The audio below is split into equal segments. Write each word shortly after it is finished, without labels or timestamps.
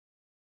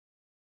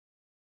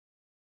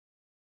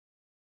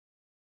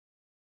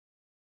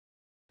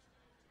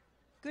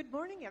Good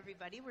morning,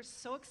 everybody. We're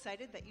so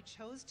excited that you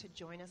chose to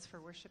join us for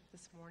worship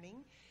this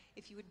morning.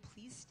 If you would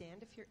please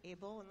stand if you're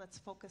able, and let's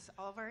focus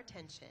all of our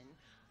attention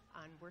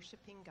on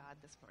worshiping God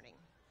this morning.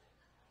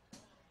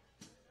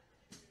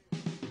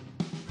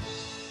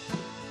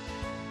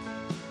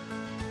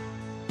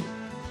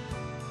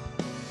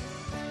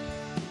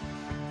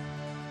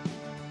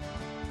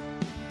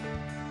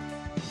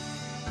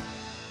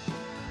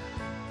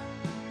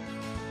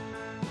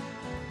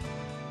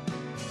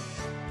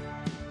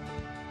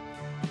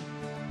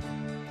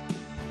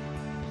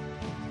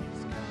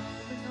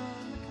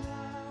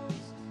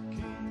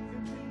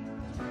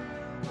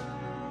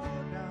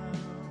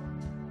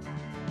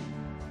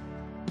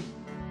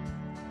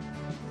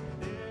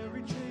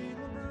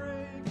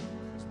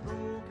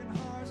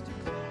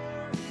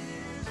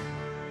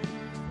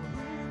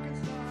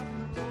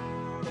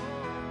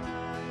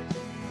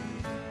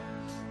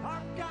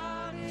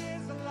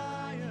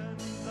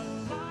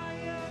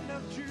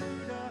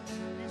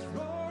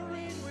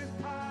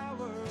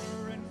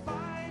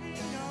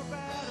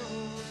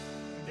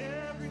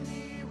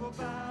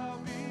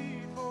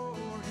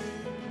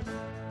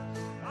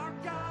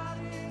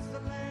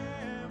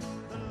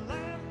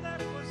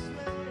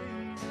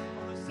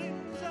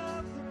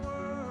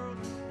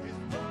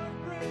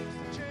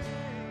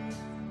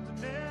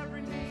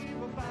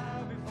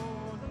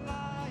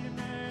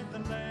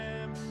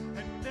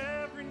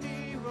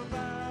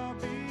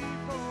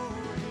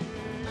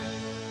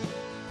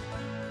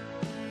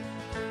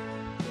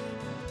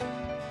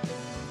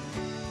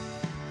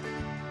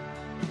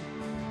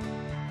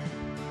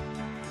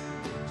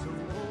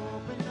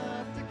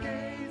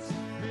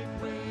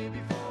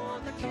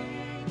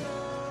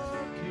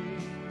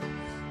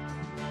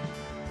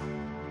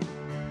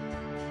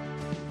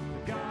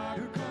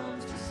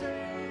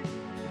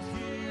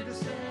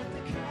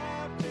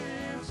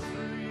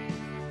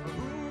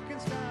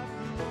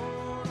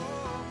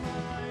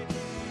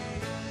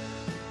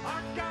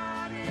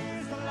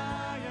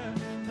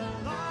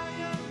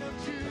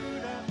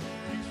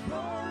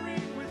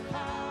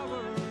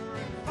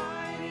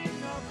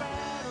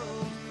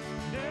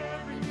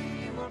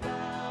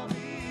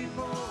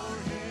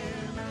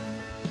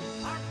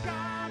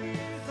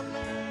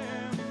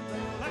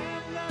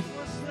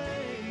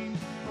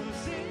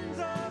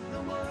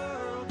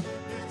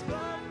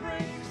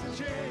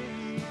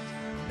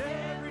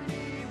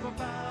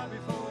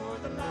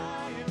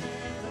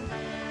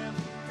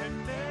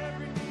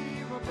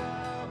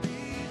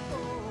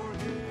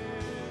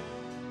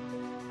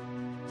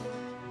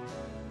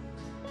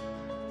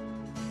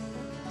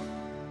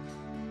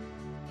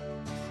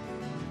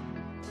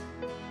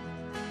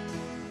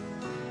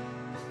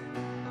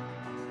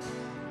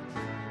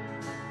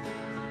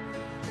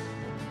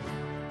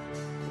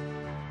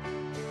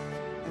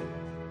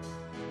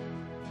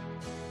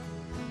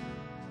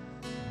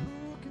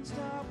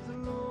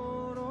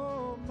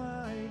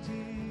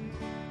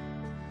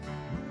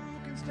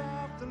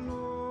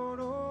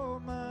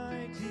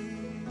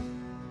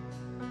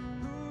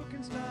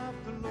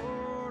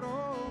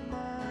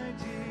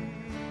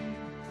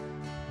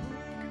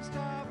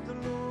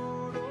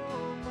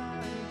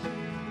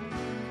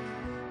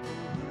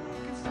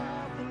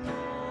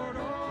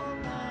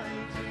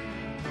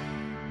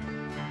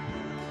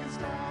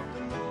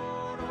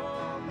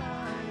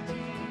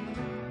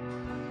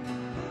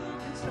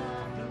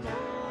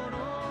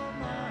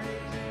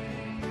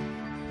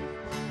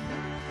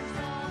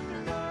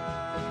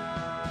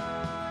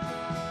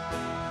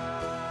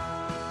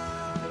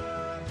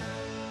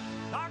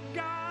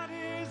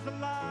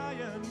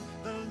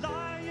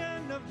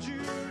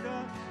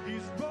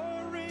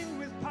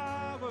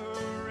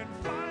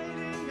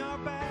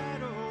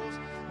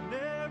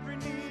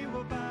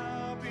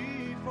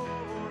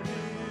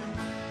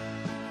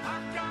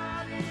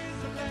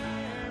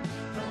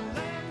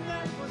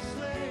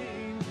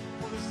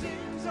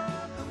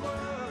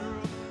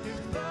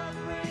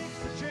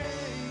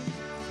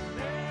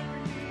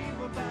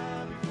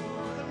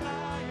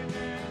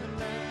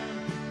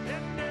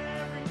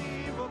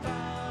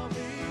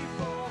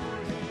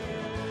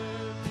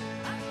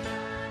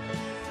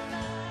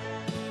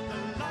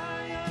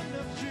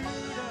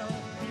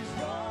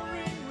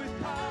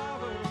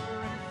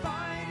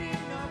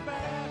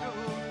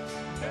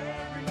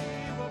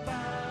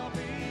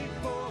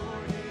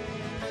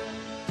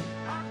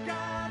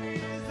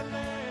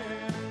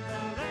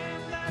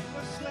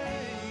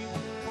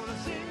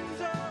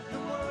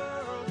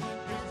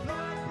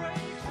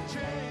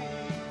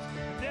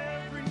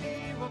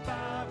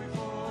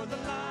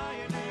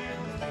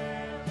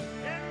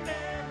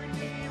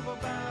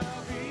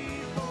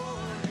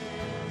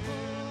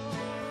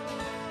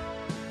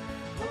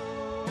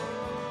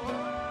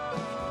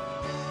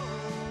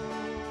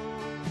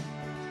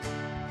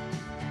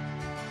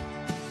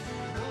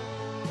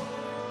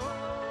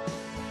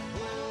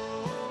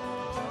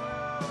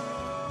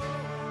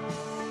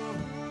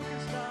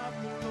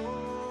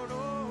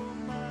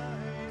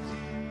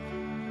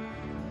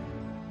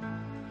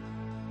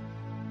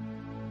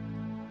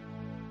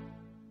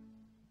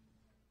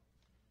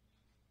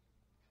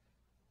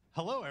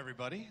 Hello,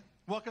 everybody.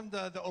 Welcome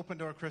to the Open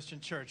Door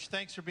Christian Church.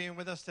 Thanks for being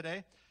with us today.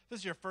 If this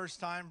is your first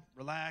time,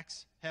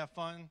 relax, have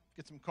fun,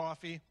 get some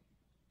coffee,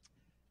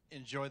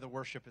 enjoy the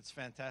worship. It's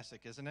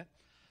fantastic, isn't it?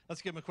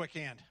 Let's give them a quick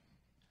hand.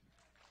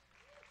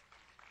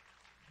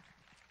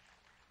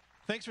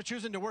 Thanks for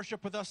choosing to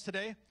worship with us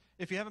today.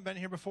 If you haven't been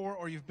here before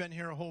or you've been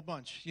here a whole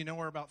bunch, you know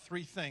we're about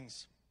three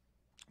things.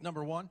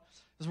 Number one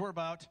is we're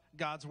about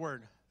God's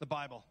Word, the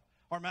Bible.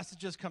 Our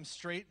messages come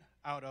straight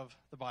out of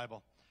the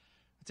Bible.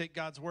 We take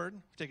God's Word,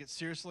 we take it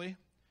seriously.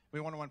 We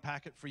want to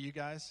unpack it for you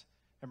guys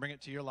and bring it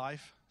to your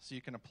life so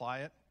you can apply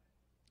it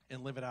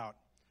and live it out.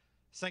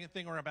 Second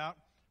thing we're about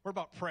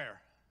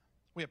prayer.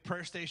 We have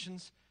prayer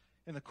stations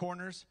in the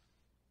corners.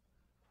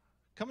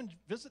 Come and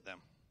visit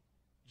them.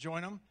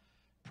 Join them.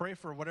 Pray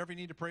for whatever you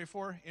need to pray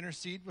for.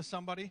 Intercede with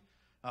somebody.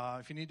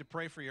 If you need to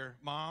pray for your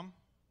mom,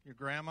 your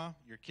grandma,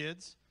 your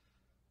kids,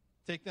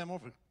 take them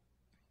over.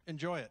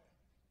 Enjoy it.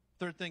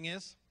 Third thing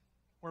is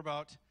we're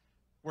about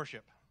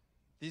worship.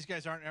 These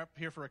guys aren't up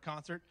here for a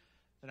concert.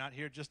 They're not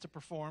here just to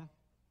perform.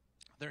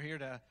 They're here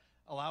to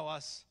allow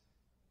us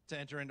to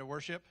enter into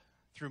worship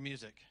through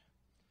music.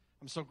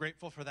 I'm so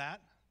grateful for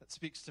that. That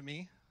speaks to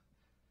me.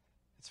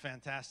 It's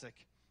fantastic.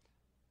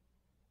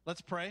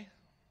 Let's pray.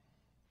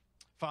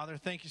 Father,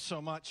 thank you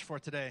so much for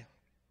today.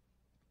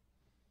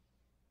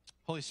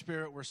 Holy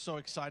Spirit, we're so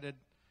excited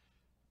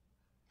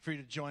for you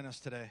to join us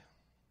today.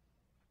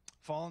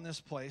 Fall in this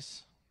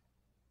place.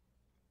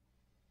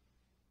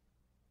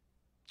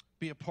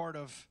 Be a part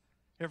of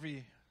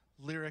every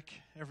lyric,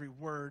 every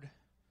word,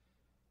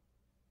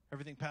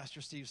 everything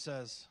Pastor Steve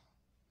says.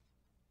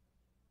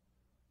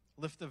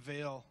 Lift the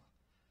veil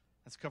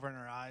that's covering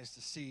our eyes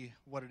to see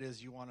what it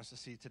is you want us to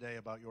see today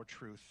about your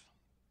truth.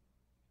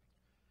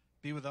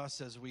 Be with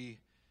us as we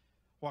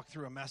walk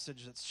through a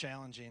message that's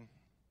challenging.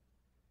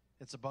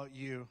 It's about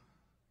you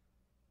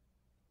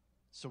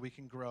so we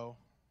can grow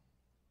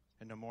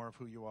and know more of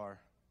who you are.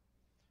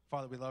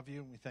 Father, we love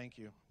you and we thank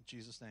you. In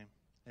Jesus' name,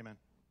 amen.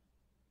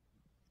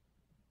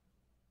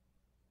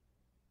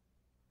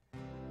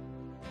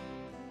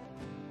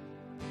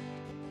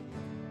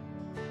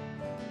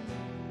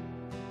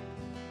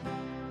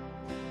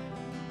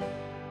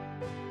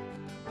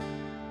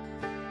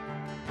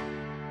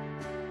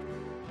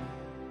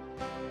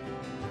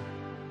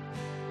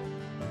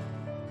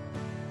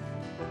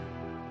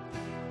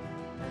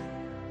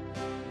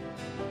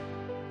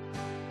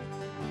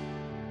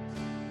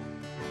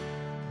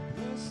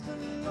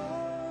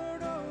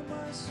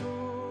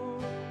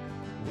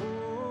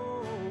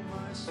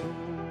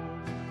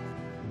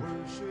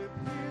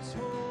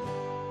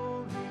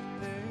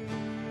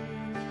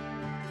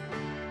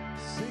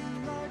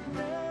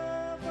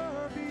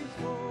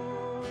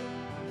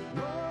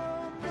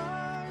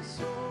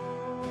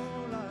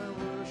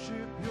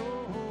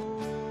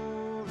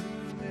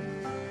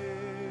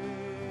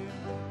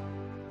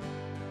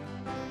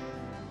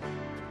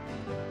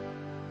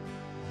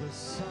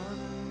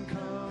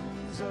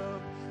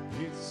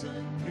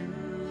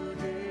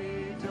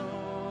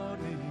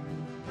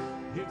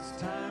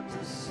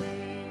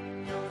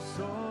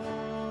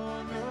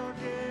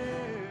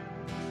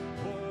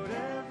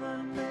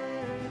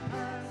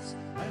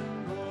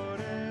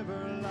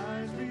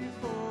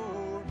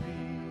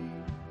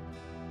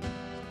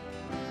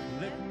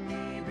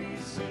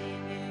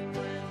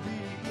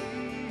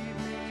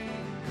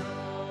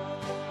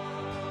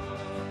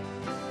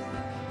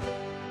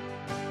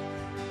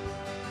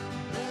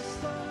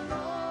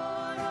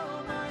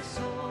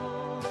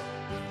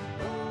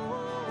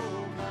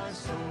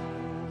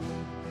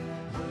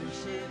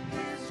 Worship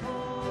His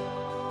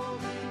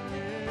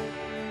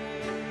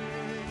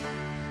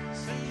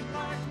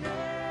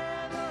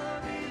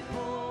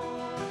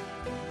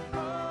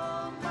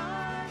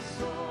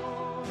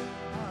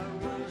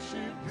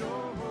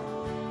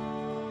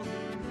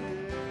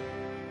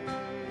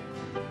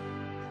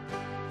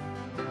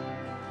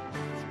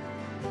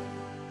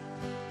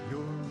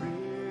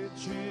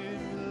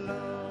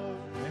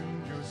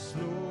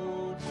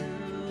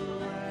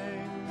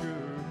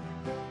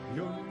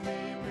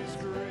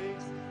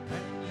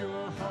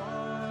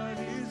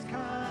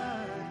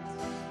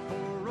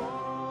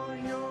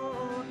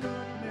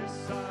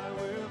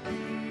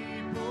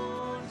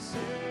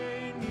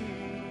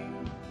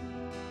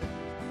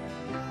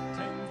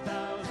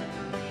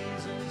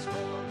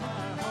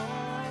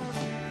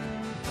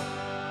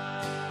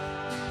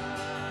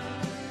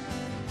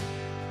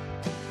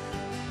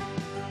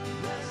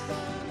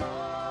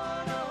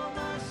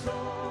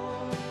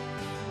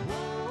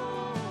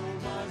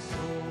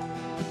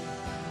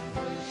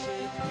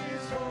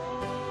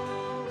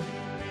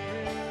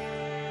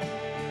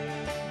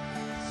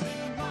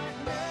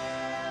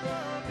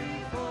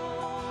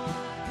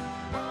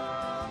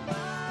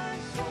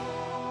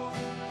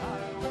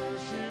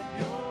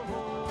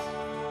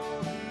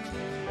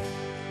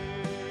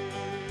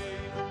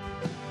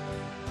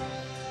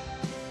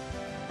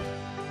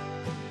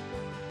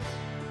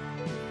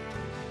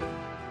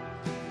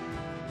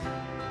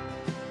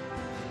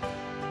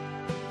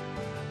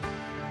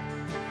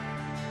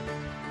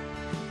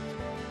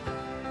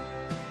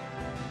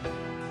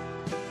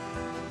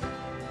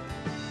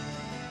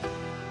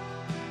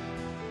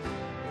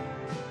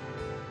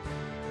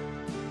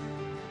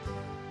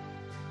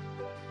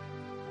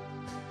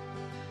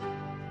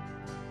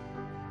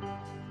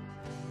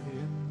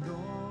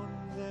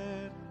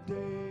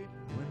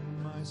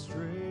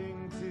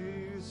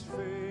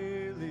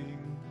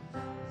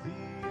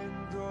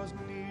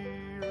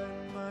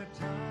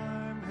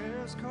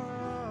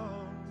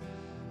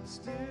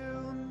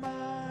still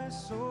my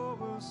soul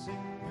will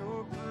sing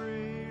your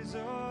praise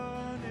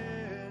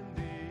unending.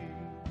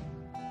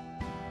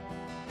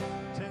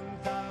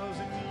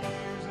 10,000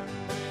 years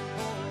and then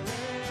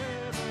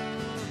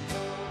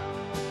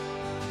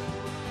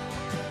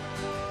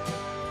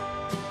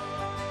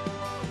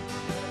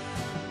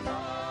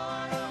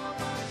Lord of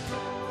my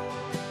soul,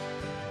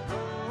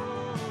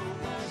 oh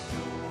my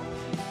soul,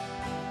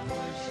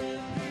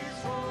 worship His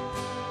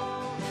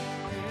holy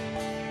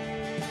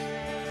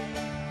name.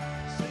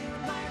 Sing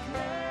like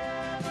never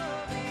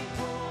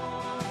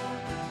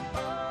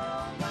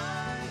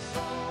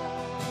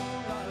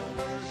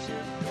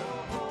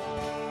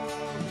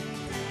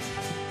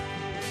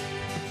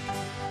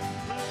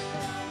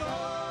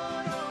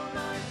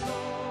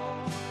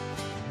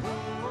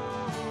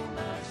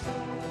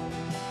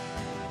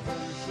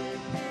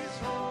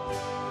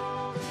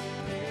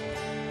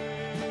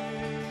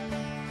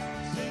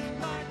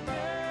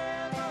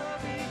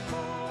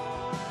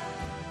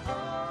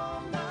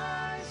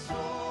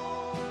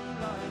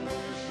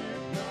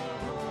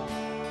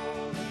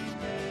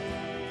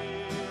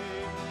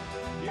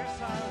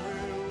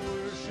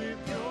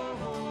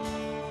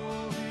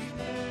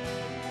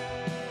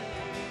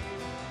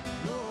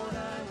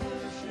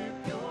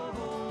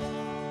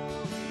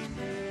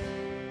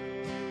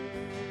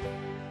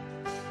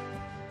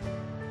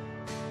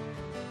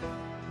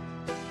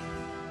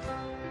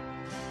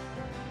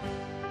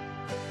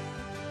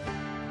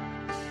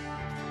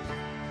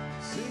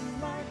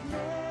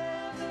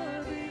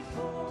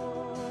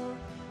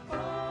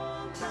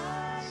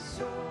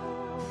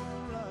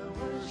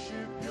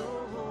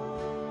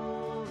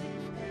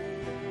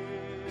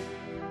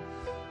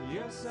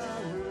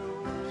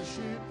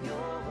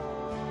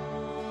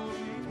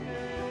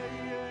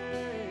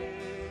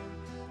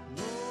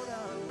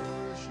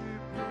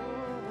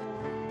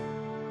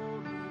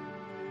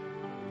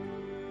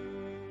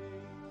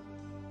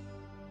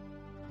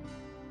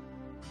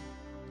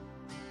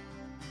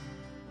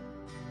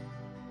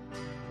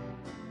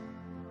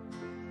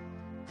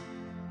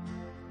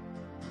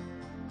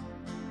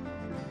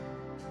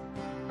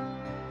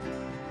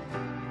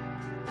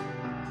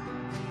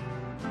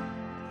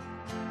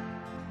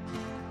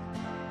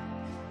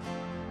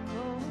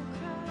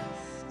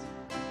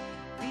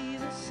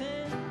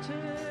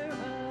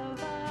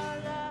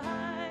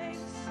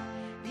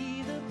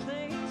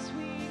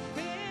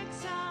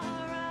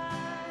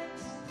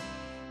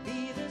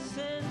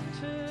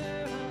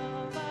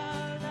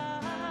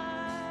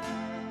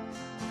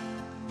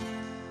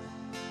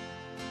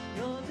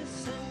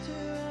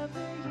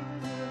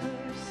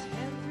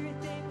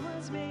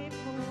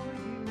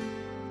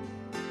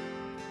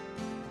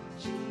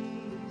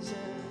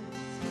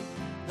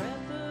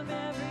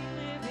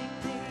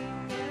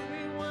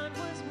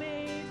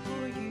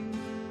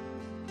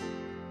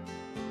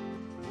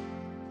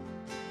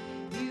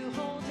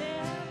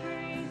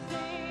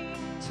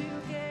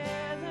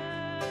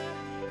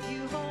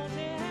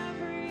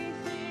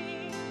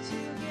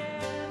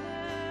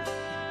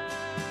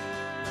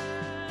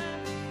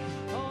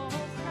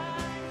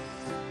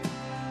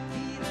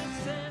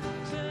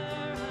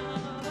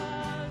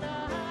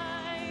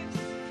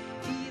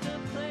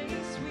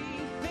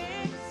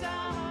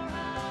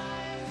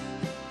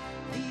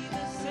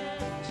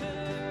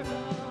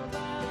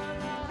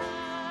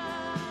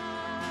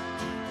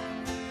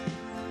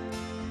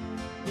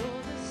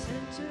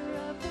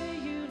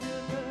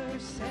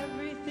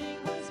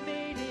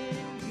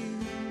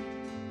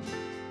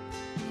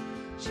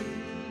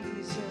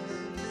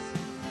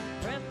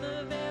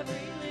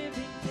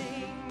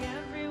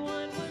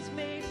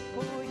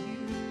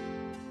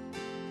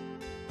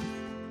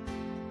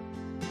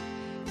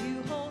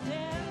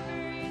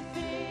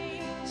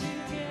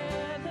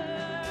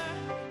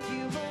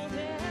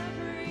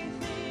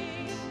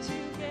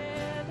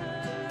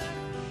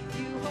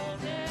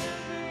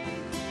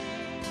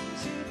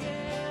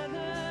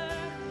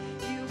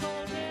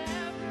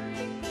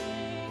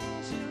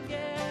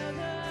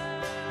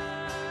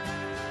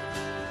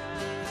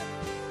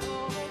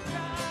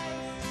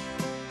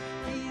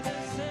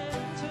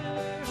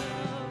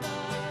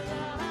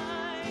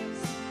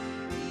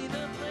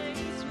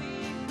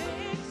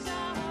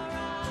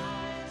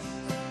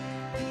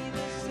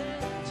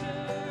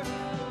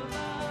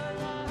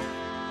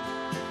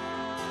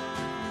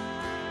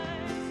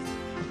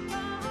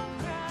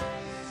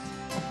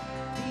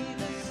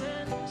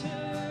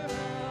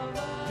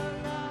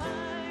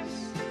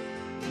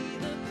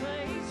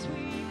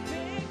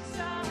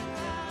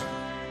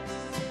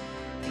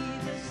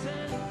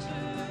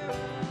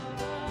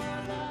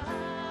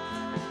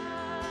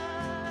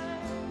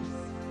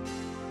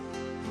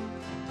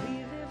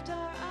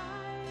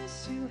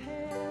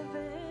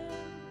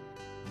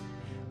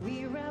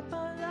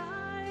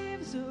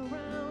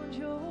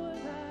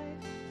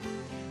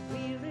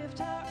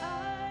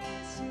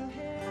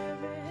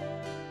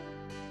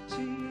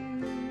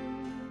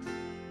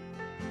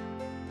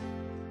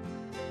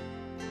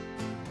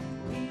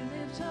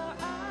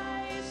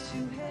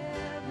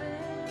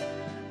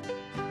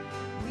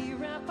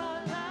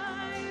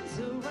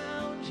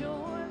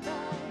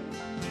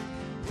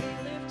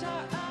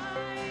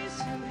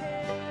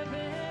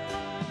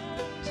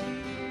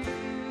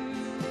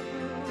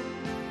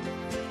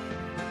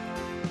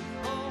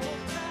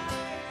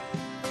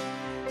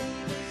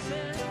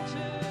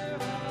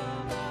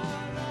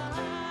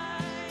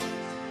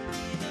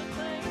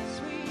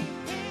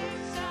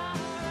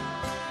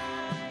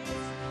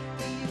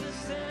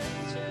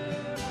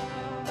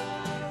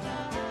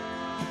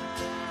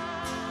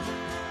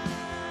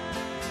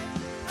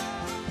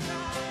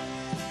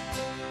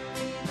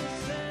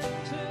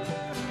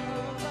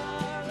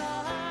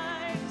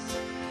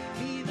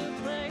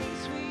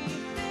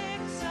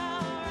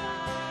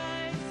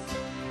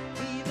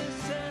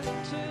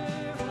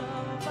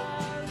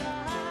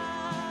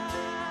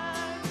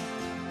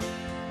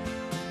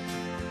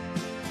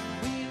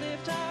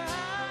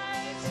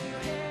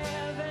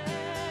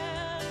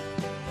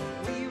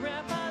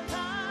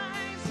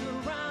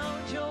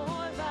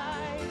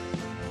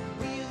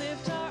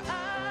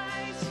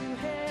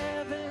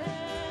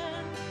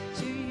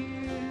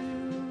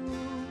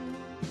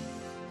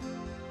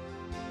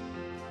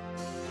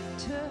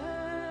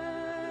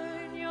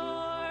Turn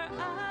your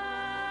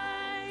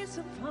eyes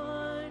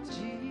upon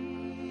Jesus.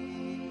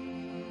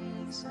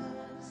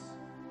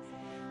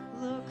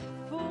 Look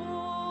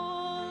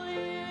full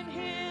in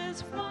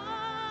his wonderful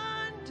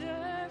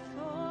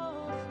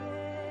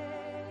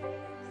face,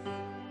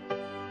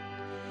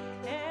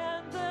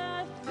 and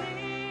the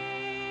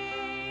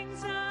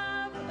things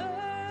of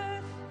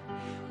earth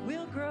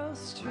will grow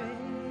strangely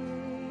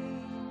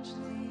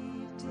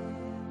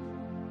dim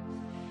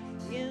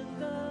in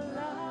the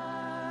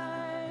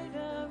light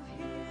of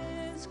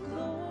his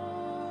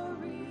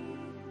glory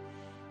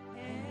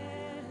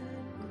and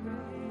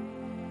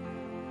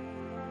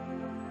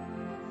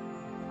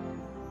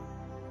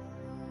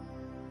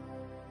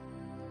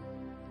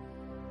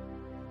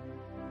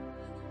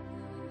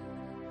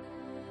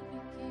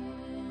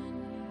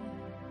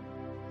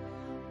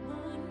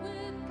One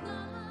with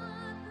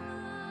God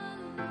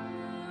the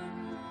Lord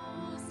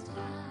Most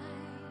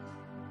High,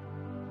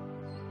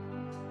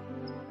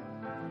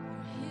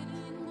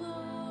 hidden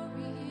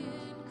glory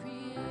in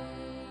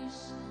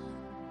creation,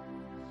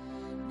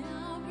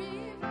 now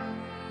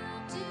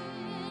revealed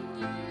in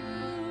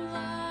you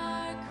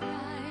are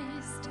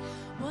Christ.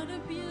 What a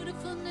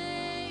beautiful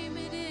name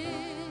it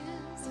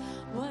is!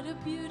 What a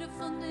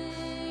beautiful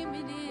name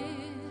it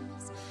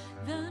is!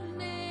 The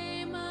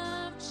name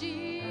of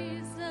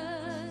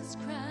Jesus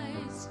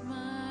Christ,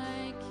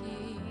 my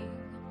King.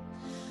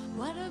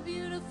 What a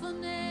beautiful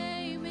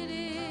name it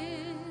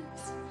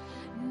is.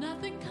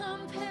 Nothing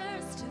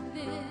compares to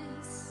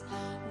this.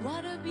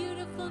 What a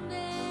beautiful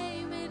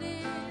name it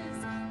is.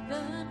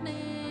 The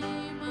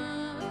name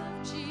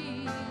of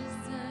Jesus.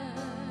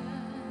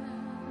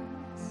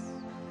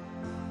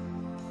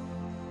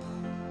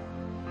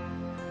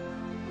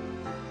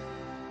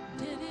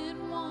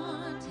 Didn't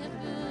want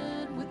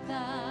heaven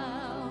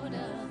without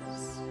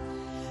us.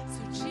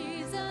 So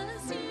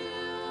Jesus,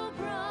 you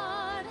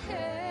brought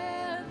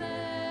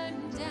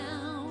heaven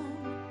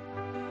down.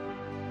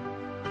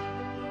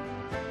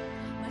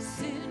 My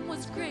sin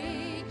was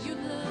great, your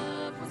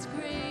love was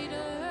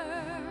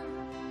greater.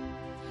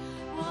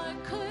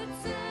 What could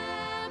separate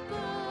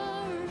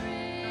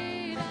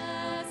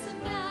us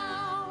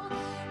now?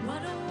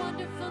 What a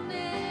wonderful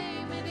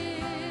name it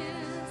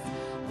is.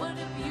 What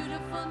a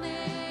beautiful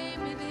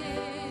name it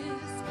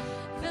is.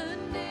 The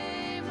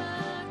name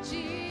of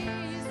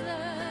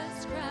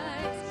Jesus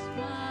Christ,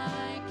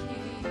 my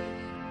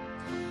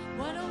King.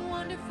 What a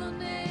wonderful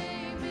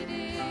name it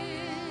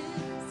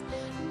is.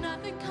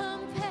 Nothing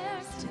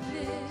compares to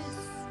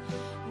this.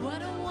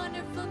 What a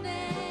wonderful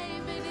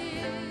name it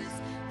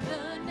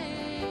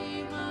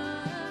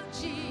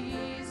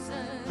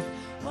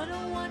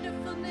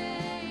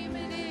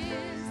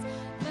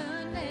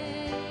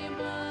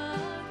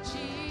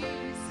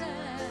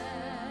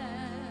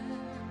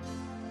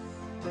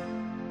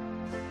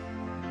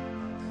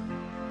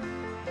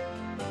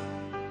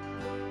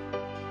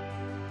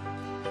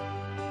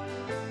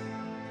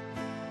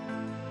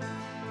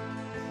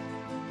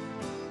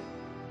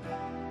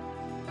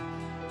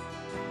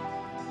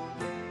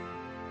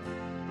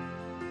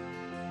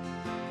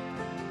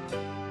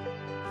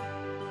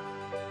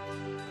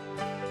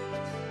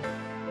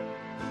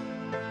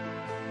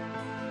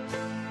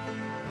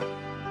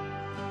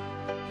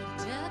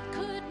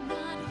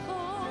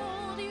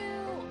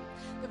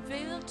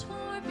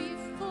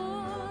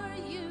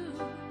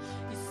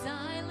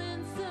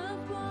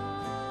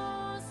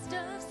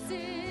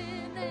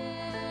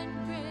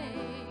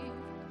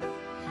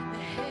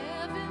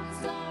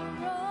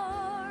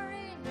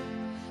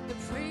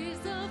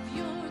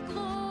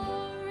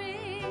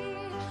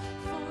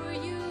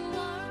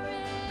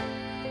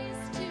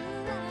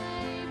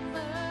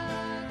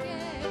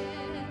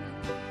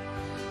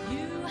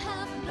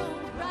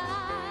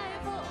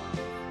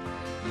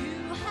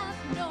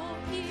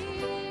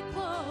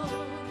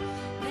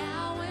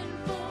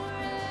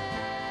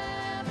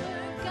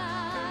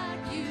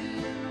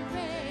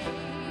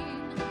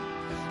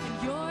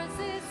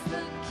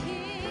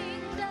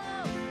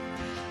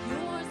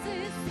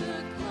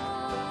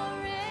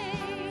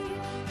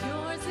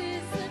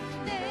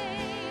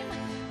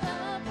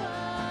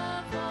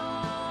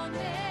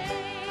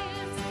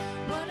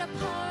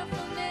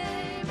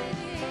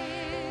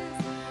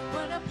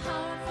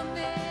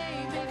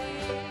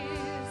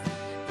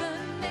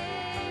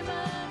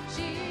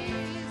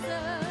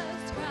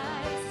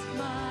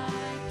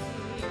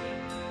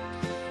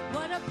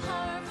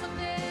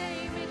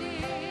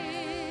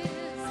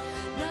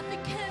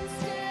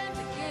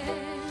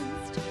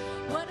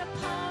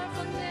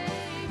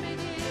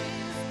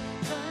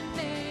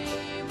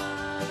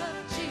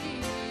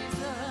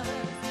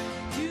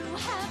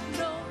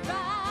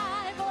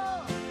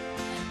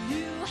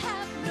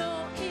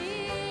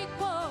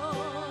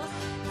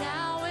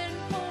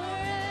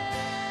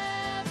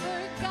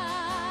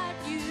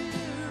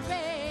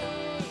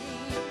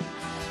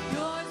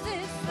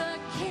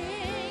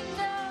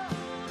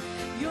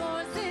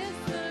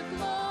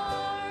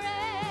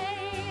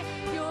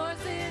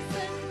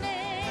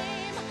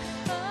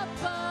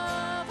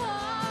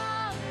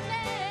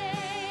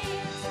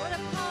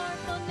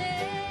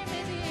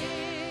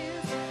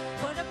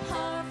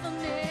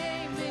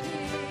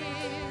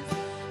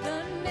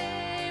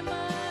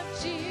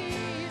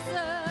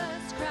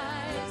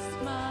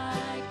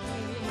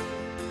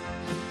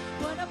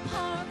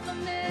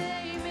powerful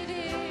name it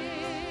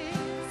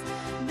is.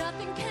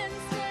 Nothing can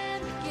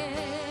stand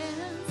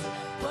against.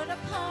 What a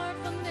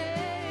powerful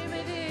name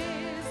it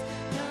is.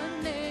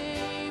 The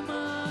name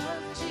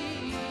of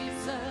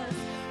Jesus.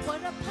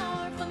 What a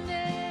powerful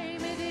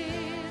name it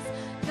is.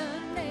 The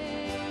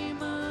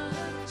name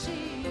of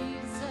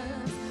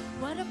Jesus.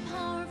 What a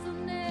powerful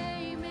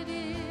name it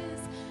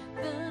is.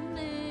 The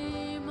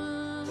name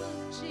of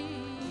Jesus.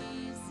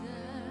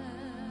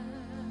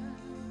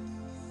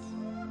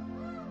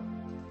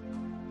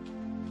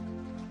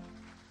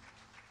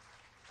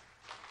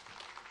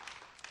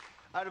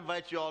 I'd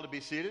invite you all to be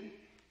seated.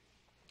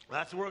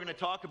 That's what we're going to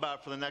talk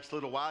about for the next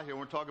little while here.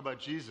 We're going to talk about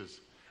Jesus.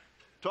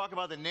 Talk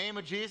about the name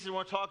of Jesus. We're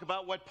going to talk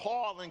about what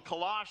Paul in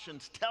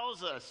Colossians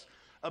tells us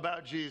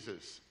about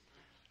Jesus.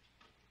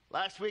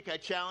 Last week I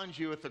challenged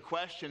you with the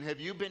question, have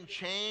you been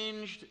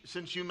changed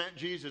since you met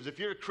Jesus? If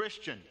you're a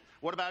Christian,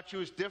 what about you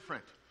is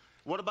different?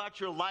 What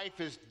about your life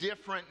is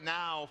different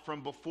now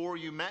from before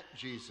you met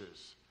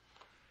Jesus?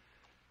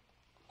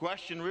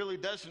 Question really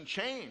doesn't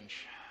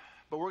change.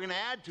 But we're going to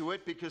add to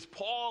it because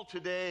Paul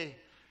today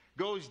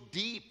goes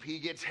deep. He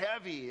gets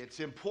heavy. It's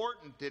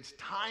important. It's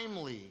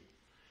timely.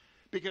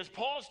 Because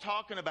Paul's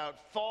talking about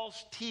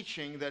false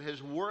teaching that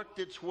has worked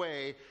its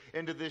way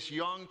into this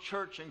young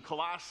church in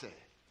Colossae.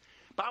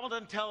 The Bible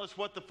doesn't tell us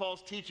what the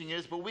false teaching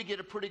is, but we get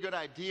a pretty good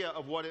idea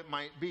of what it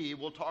might be.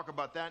 We'll talk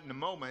about that in a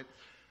moment.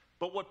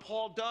 But what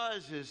Paul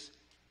does is,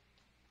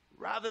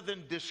 rather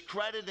than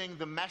discrediting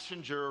the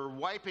messenger or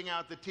wiping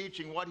out the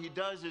teaching, what he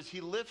does is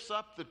he lifts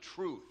up the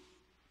truth.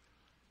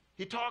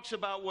 He talks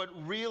about what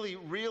really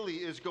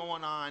is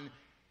going on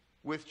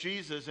with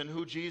Jesus and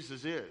who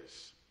Jesus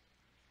is.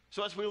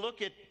 So as we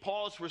look at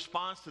Paul's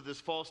response to this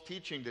false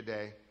teaching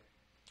today,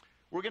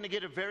 we're going to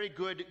get a very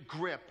good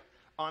grip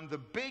on the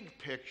big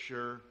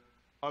picture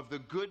of the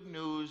good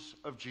news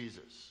of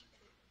Jesus.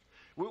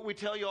 We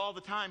tell you all the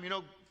time,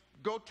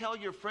 go tell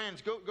your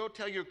friends, go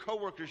tell your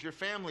coworkers, your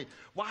family,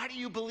 why do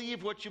you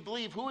believe what you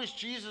believe? Who is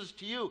Jesus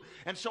to you?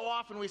 And so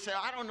often we say,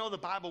 I don't know the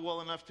Bible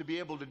well enough to be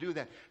able to do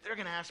that. They're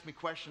going to ask me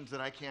questions that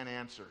I can't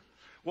answer.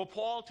 Well,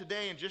 Paul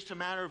today, in just a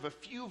matter of a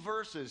few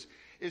verses,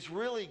 is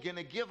really going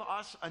to give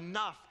us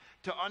enough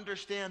to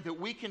understand that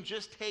we can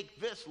just take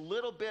this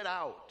little bit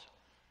out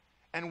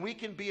and we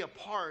can be a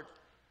part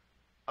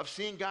of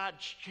seeing God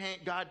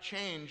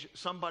change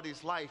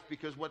somebody's life,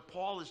 because what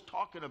Paul is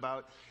talking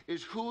about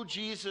is who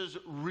Jesus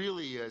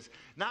really is.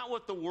 Not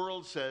what the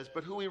world says,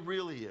 but who he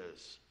really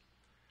is.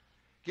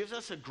 Gives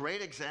us a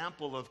great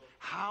example of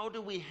how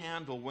do we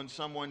handle when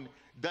someone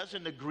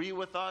doesn't agree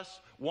with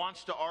us,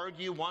 wants to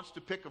argue, wants to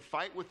pick a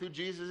fight with who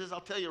Jesus is. I'll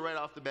tell you right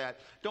off the bat,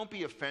 don't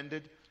be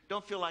offended.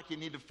 Don't feel like you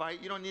need to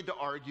fight. You don't need to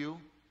argue.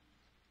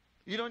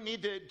 You don't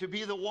need to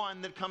be the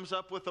one that comes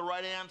up with the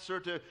right answer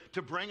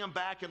to bring them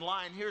back in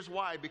line. Here's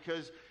why.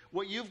 Because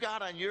what you've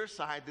got on your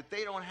side that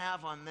they don't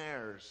have on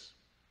theirs.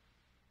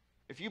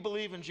 If you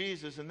believe in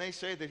Jesus and they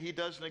say that he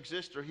doesn't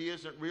exist or he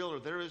isn't real or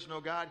there is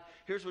no God,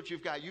 here's what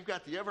you've got. You've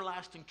got the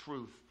everlasting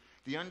truth,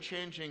 the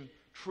unchanging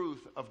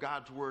truth of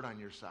God's word on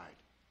your side.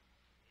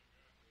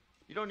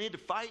 You don't need to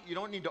fight. You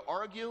don't need to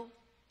argue.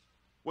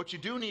 What you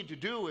do need to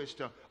do is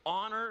to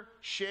honor,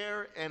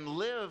 share, and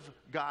live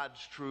God's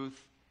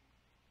truth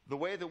the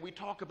way that we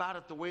talk about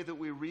it, the way that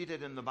we read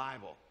it in the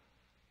Bible.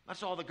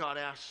 That's all that God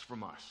asks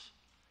from us.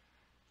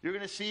 You're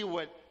going to see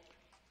what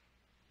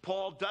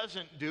Paul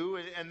doesn't do,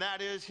 and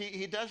that is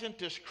he doesn't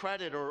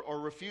discredit or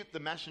refute the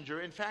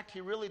messenger. In fact,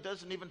 he really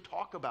doesn't even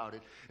talk about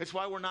it. It's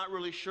why we're not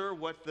really sure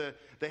what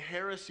the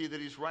heresy that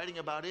he's writing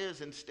about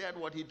is. Instead,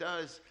 what he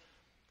does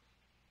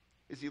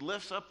is he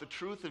lifts up the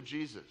truth of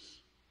Jesus.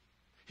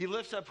 He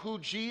lifts up who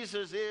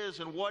Jesus is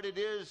and what it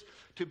is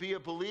to be a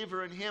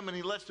believer in him, and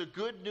he lets the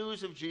good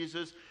news of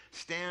Jesus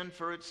stand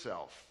for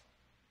itself.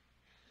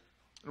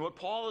 And what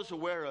Paul is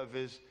aware of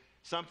is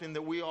something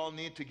that we all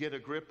need to get a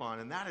grip on,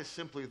 and that is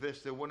simply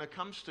this, that when it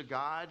comes to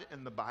God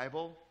and the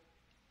Bible,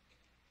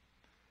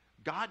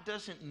 God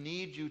doesn't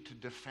need you to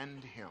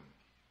defend him.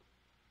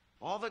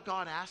 All that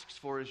God asks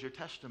for is your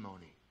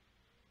testimony.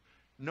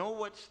 Know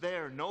what's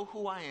there, know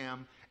who I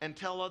am, and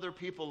tell other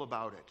people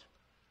about it.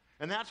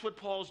 And that's what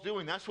Paul's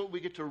doing. That's what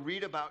we get to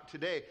read about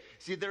today.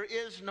 See, there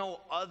is no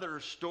other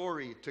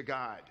story to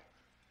God.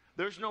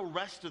 There's no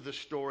rest of the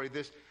story,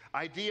 this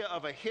idea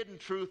of a hidden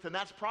truth, and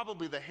that's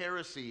probably the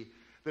heresy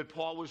that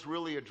Paul was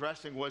really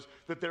addressing, was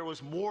that there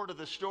was more to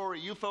the story.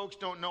 You folks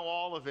don't know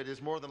all of it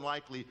is more than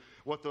likely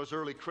what those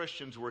early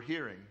Christians were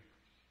hearing.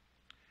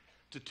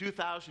 It's a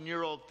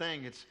 2,000-year-old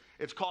thing.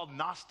 It's called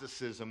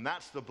Gnosticism.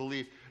 That's the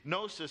belief.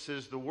 Gnosis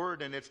is the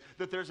word, and it's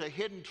that there's a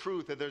hidden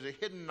truth, that there's a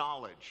hidden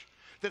knowledge.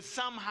 That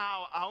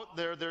somehow out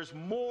there's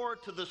more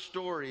to the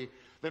story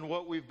than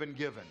what we've been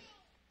given.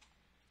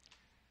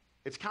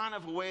 It's kind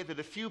of a way that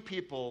a few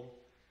people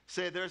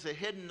say there's a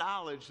hidden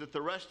knowledge that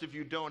the rest of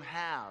you don't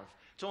have.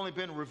 It's only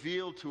been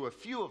revealed to a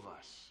few of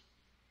us.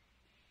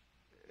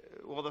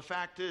 Well, the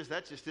fact is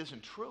that just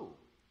isn't true.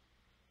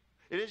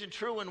 It isn't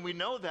true, and we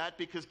know that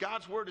because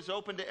God's word is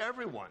open to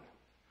everyone.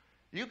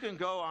 You can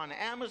go on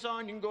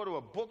Amazon, you can go to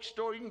a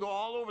bookstore, you can go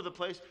all over the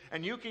place,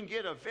 and you can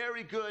get a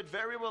very good,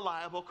 very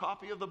reliable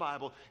copy of the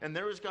Bible, and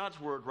there is God's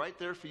Word right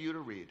there for you to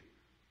read.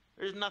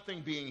 There's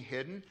nothing being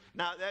hidden.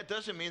 Now, that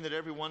doesn't mean that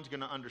everyone's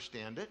going to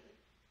understand it.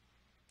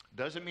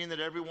 Doesn't mean that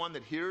everyone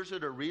that hears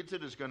it or reads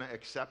it is going to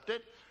accept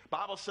it. The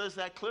Bible says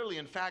that clearly.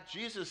 In fact,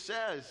 Jesus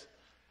says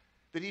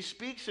that he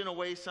speaks in a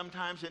way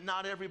sometimes that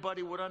not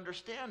everybody would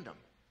understand him.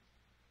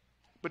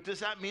 But does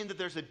that mean that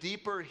there's a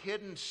deeper,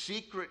 hidden,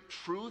 secret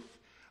truth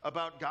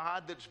about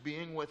God that's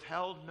being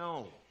withheld?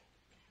 No,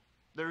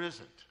 there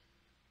isn't.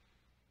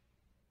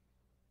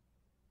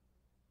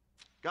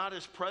 God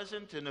is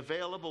present and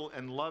available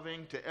and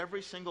loving to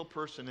every single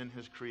person in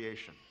his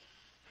creation.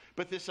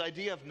 But this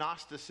idea of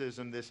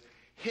Gnosticism, this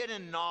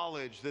hidden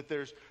knowledge that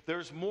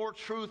there's more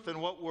truth than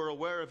what we're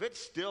aware of, it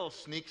still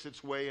sneaks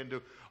its way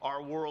into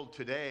our world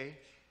today.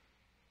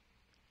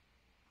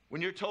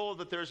 When you're told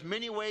that there's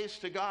many ways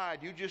to God,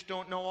 you just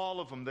don't know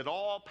all of them, that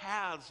all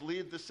paths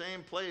lead the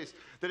same place,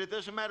 that it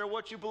doesn't matter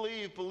what you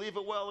believe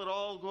it well, it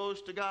all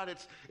goes to God.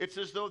 It's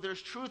as though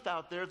there's truth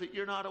out there that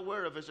you're not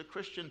aware of. As a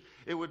Christian,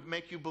 it would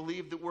make you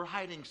believe that we're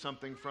hiding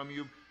something from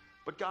you,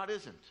 but God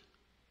isn't.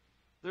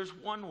 There's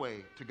one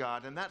way to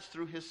God, and that's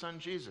through his Son,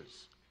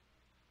 Jesus.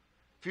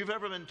 If you've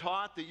ever been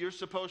taught that you're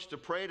supposed to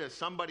pray to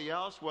somebody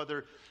else,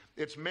 whether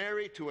it's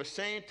Mary, to a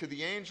saint, to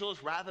the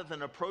angels, rather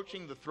than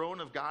approaching the throne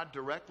of God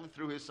directly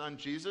through his Son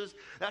Jesus,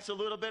 that's a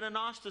little bit of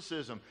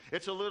Gnosticism.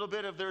 It's a little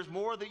bit of there's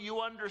more that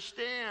you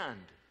understand.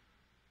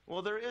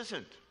 Well, there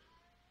isn't.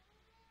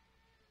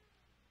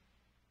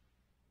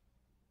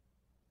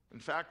 In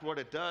fact, what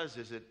it does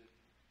is it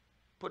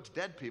puts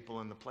dead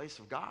people in the place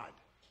of God.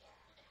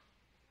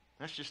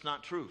 That's just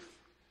not truth.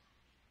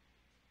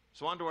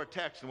 So on to our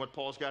text and what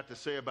Paul's got to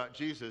say about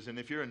Jesus. And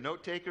if you're a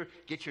note taker,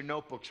 get your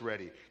notebooks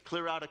ready.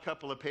 Clear out a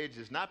couple of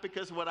pages, not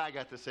because of what I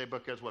got to say,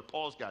 but because what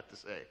Paul's got to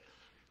say.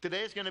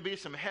 Today's going to be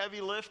some heavy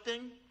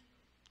lifting.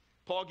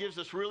 Paul gives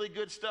us really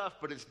good stuff,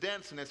 but it's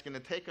dense and it's going to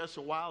take us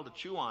a while to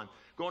chew on.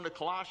 Going to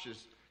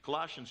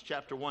Colossians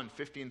chapter 1,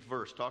 15th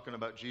verse, talking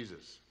about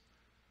Jesus.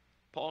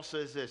 Paul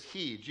says this,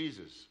 he,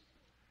 Jesus,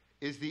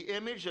 is the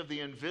image of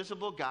the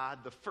invisible God,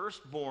 the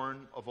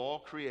firstborn of all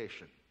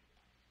creation.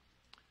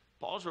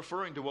 Paul's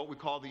referring to what we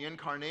call the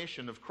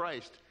incarnation of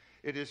Christ.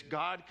 It is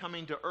God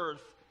coming to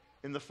earth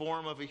in the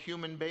form of a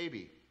human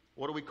baby.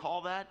 What do we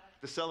call that?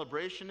 The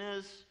celebration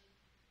is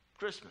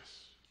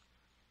Christmas.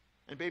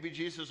 And baby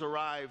Jesus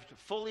arrived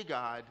fully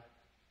God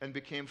and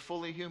became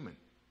fully human.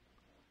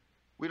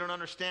 We don't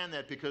understand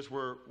that because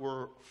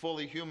we're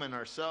fully human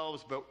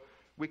ourselves, but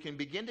we can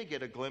begin to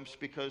get a glimpse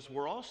because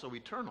we're also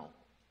eternal.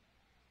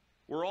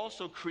 We're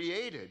also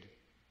created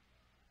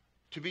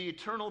to be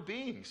eternal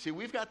beings. See,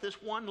 we've got this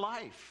one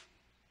life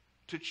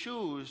to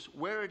choose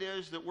where it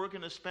is that we're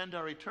going to spend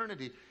our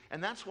eternity.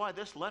 And that's why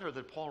this letter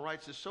that Paul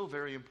writes is so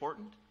very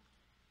important.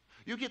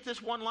 You get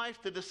this one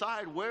life to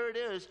decide where it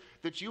is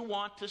that you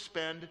want to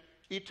spend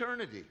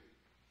eternity.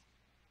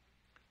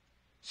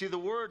 See, the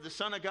Word, the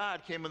Son of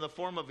God, came in the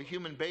form of a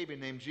human baby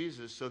named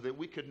Jesus so that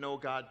we could know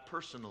God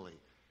personally.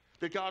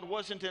 That God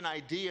wasn't an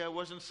idea,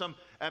 wasn't some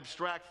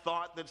abstract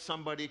thought that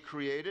somebody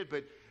created,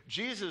 but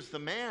Jesus, the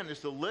man,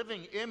 is the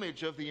living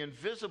image of the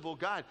invisible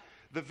God,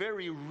 the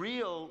very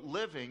real,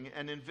 living,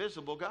 and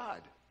invisible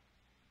God.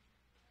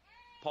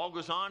 Paul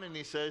goes on and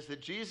he says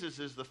that Jesus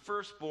is the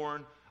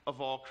firstborn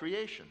of all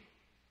creation.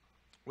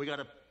 We got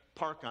to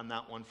park on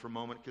that one for a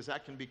moment because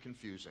that can be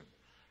confusing.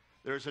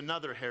 There's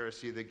another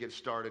heresy that gets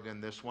started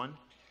in this one.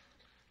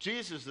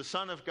 Jesus, the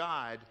Son of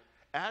God,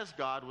 as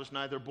God, was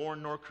neither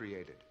born nor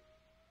created.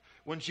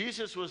 When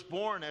Jesus was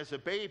born as a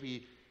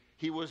baby,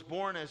 he was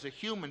born as a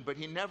human, but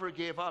he never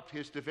gave up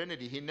his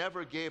divinity. He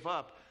never gave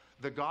up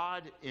the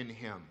God in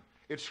him.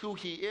 It's who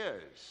he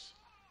is.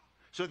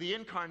 So the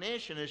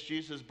incarnation is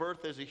Jesus'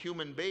 birth as a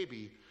human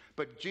baby,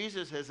 but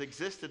Jesus has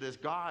existed as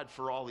God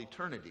for all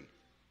eternity.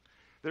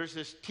 There's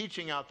this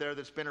teaching out there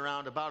that's been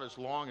around about as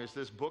long as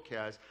this book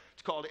has.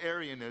 It's called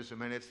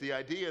Arianism, and it's the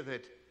idea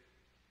that,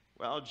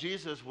 well,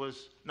 Jesus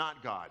was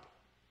not God.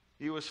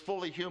 He was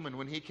fully human.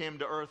 When he came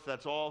to earth,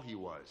 that's all he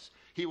was.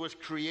 He was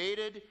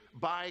created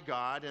by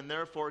God, and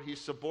therefore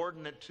he's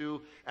subordinate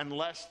to and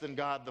less than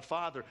God the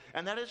Father.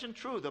 And that isn't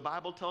true. The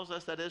Bible tells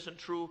us that isn't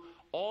true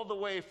all the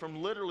way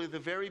from literally the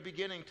very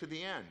beginning to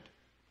the end.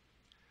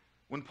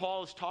 When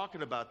Paul is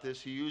talking about this,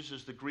 he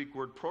uses the Greek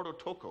word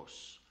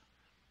prototokos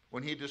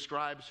when he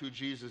describes who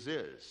Jesus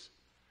is.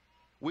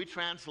 We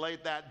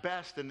translate that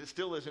best, and it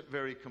still isn't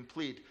very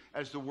complete,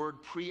 as the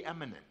word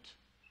preeminent.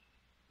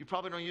 You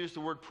probably don't use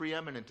the word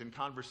preeminent in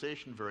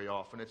conversation very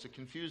often. It's a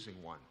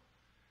confusing one.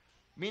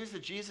 It means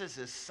that Jesus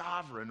is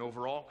sovereign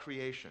over all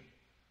creation.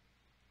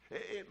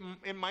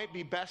 It might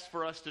be best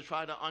for us to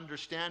try to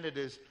understand it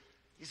as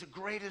he's the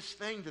greatest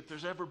thing that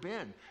there's ever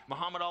been.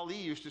 Muhammad Ali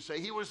used to say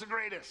he was the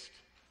greatest.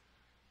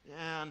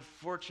 Yeah,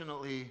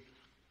 unfortunately,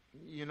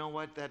 you know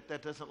what?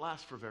 That doesn't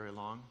last for very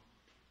long.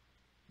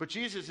 But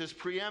Jesus is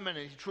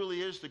preeminent. He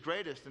truly is the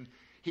greatest, and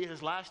he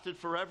has lasted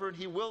forever, and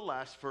he will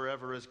last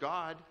forever as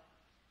God.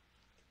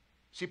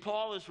 See,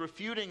 Paul is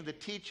refuting the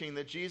teaching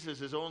that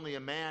Jesus is only a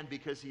man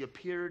because he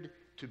appeared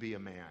to be a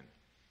man.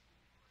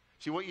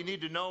 See, what you need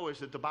to know is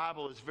that the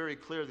Bible is very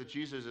clear that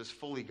Jesus is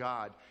fully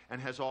God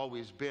and has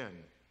always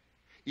been,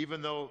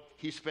 even though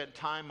he spent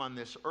time on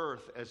this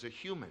earth as a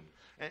human.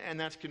 And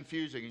that's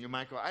confusing, and you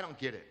might go, I don't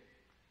get it.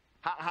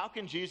 How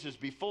can Jesus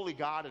be fully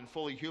God and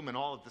fully human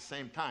all at the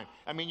same time?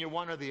 I mean, you're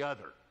one or the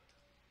other.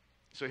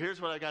 So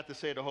here's what I got to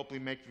say to hopefully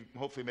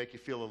make you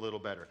feel a little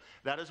better.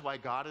 That is why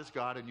God is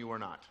God and you are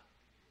not.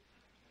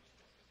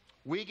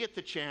 We get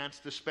the chance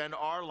to spend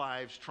our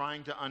lives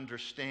trying to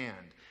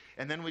understand.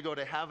 And then we go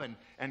to heaven,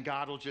 and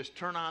God will just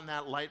turn on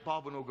that light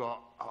bulb, and we'll go,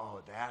 oh,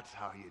 that's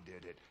how you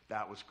did it.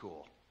 That was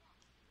cool.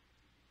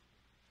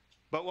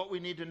 But what we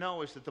need to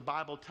know is that the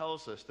Bible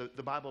tells us, that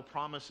the Bible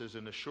promises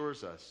and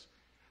assures us,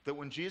 that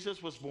when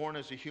Jesus was born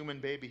as a human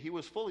baby, he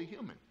was fully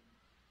human.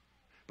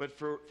 But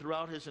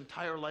throughout his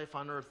entire life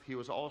on earth, he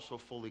was also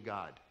fully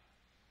God.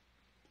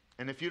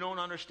 And if you don't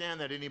understand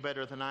that any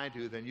better than I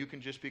do, then you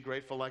can just be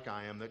grateful like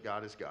I am that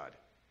God is God.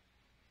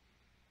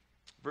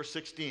 Verse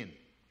 16.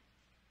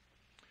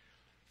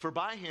 For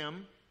by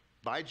him,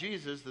 by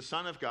Jesus, the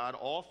Son of God,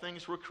 all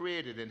things were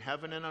created in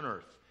heaven and on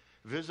earth,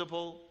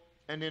 visible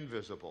and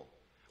invisible.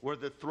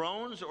 Whether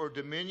thrones or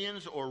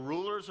dominions or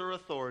rulers or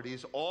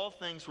authorities, all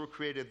things were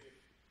created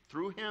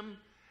through him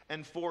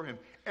and for him.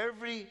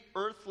 Every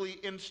earthly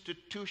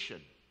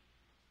institution,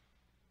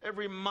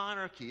 every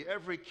monarchy,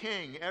 every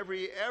king,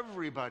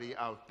 everybody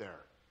out there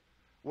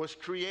was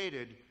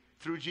created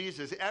through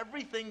Jesus.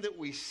 Everything that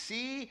we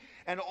see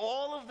and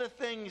all of the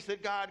things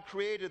that God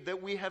created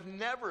that we have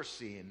never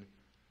seen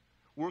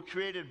were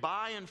created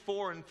by and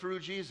for and through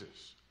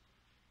Jesus.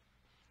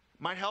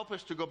 Might help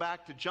us to go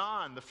back to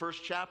John, the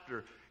first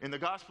chapter in the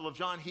Gospel of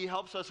John. He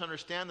helps us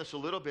understand this a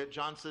little bit.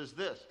 John says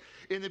this: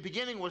 in the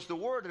beginning was the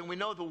Word, and we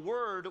know the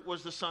Word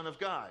was the Son of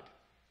God.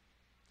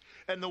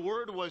 And the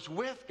Word was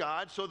with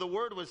God, so the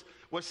Word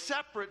was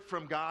separate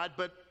from God,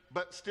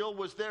 but still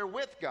was there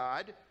with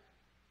God.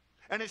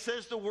 And it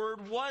says the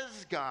Word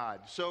was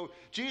God. So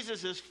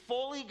Jesus is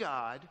fully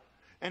God,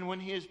 and when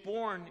he is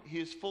born, he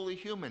is fully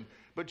human.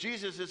 But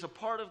Jesus is a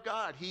part of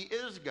God. He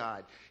is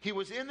God. He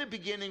was in the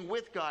beginning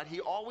with God. He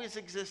always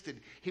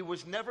existed. He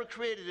was never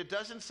created. It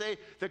doesn't say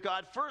that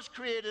God first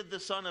created the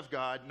Son of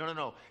God.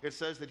 No. It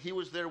says that he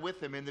was there with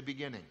him in the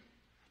beginning.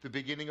 The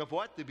beginning of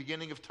what? The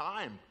beginning of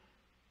time.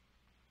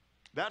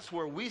 That's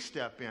where we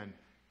step in.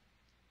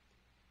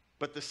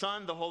 But the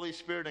Son, the Holy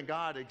Spirit, and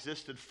God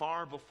existed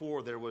far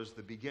before there was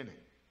the beginning.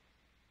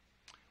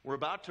 We're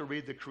about to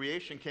read the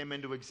creation came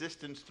into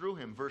existence through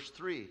him. Verse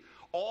 3.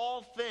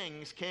 All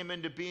things came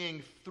into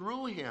being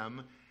through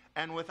him,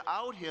 and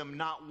without him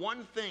not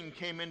one thing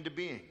came into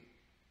being.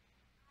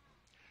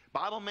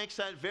 Bible makes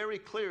that very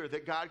clear,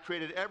 that God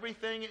created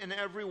everything and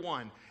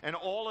everyone, and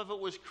all of it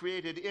was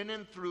created in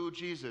and through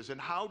Jesus.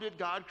 And how did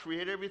God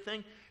create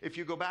everything? If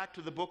you go back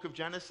to the book of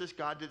Genesis,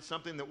 God did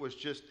something that was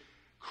just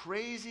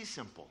crazy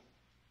simple.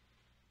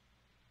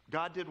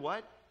 God did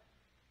what?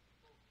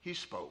 He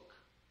spoke.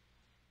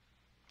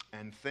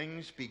 And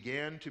things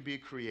began to be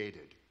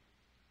created.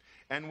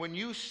 And when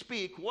you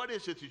speak, what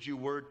is it that you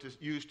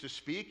use to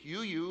speak?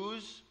 You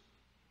use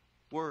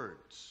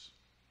words.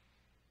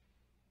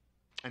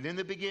 And in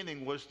the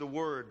beginning was the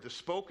Word, the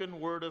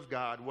spoken Word of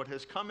God. What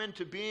has come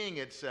into being,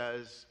 it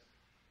says,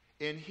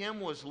 in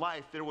him was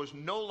life. There was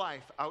no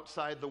life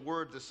outside the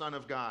Word, the Son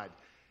of God.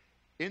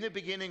 In the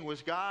beginning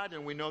was God,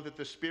 and we know that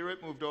the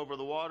Spirit moved over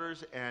the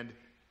waters, and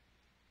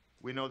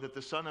we know that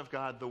the Son of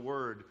God, the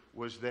Word,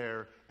 was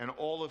there, and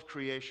all of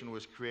creation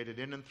was created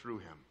in and through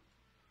him.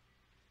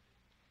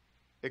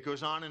 It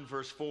goes on in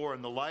verse 4,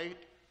 and the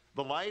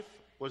life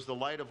was the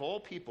light of all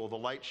people. The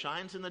light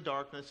shines in the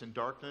darkness, and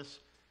darkness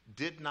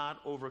did not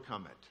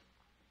overcome it.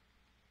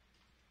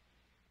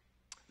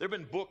 There have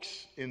been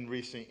books in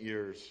recent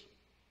years.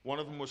 One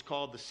of them was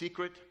called The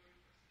Secret.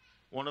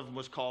 One of them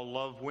was called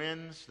Love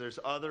Wins. There's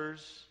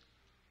others.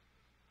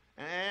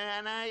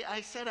 And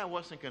I said I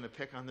wasn't going to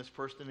pick on this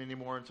person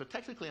anymore, and so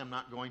technically I'm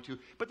not going to.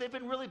 But they've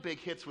been really big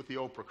hits with the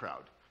Oprah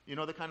crowd. You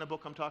know the kind of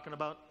book I'm talking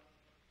about?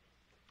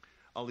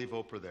 I'll leave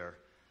Oprah there.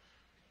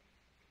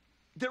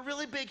 They're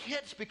really big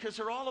hits because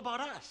they're all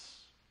about us.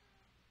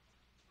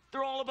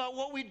 They're all about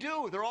what we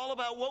do. They're all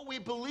about what we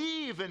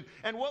believe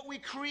and what we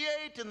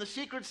create. And The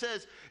Secret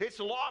says it's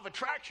the law of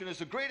attraction is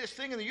the greatest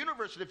thing in the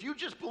universe. And if you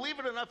just believe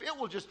it enough, it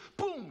will just,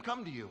 boom,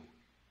 come to you.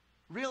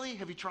 Really?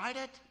 Have you tried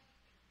it?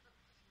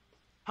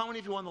 How many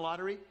of you won the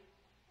lottery?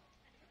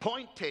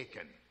 Point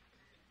taken.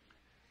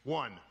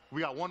 One.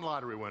 We got one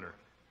lottery winner.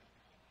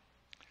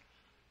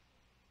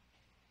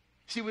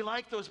 See, we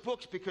like those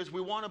books because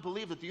we want to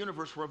believe that the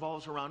universe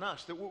revolves around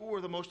us, that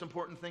we're the most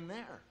important thing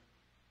there.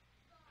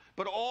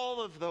 But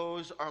all of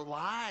those are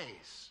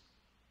lies.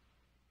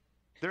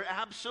 They're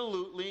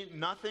absolutely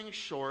nothing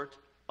short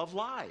of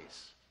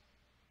lies.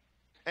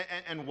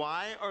 And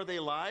why are they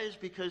lies?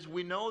 Because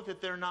we know that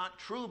they're not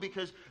true,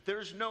 because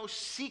there's no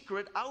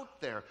secret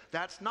out there.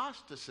 That's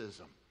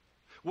Gnosticism.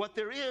 What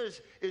there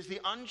is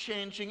the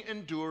unchanging,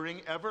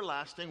 enduring,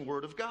 everlasting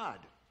Word of God.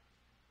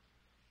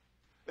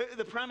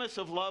 The premise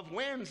of love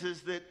wins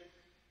is that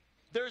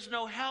there's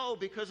no hell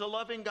because a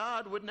loving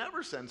God would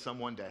never send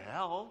someone to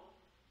hell.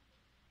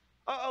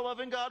 A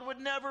loving God would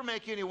never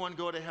make anyone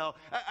go to hell.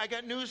 I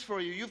got news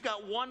for you. You've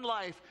got one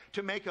life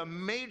to make a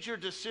major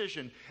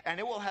decision, and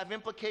it will have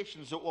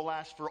implications that will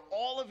last for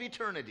all of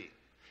eternity.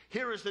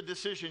 Here is the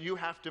decision you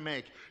have to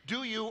make.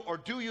 Do you or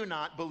do you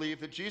not believe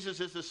that Jesus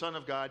is the Son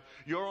of God,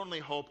 your only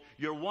hope,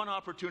 your one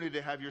opportunity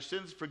to have your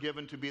sins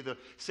forgiven, to be the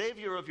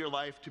Savior of your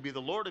life, to be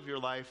the Lord of your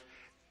life?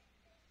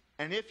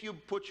 And if you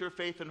put your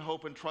faith and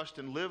hope and trust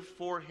and live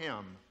for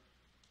Him,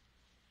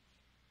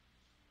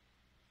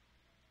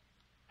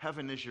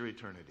 heaven is your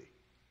eternity.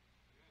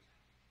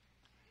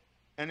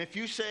 And if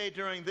you say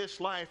during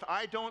this life,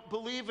 I don't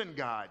believe in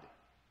God,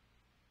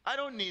 I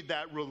don't need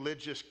that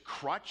religious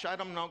crutch,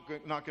 I'm not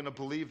going to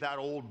believe that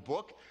old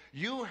book,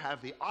 you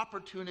have the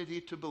opportunity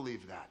to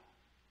believe that.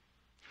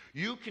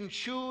 You can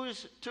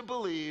choose to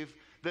believe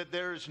that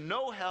there's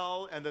no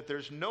hell and that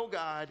there's no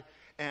God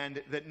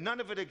and that none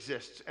of it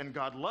exists. And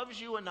God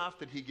loves you enough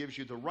that He gives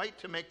you the right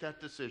to make that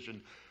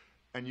decision,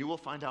 and you will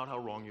find out how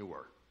wrong you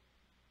were.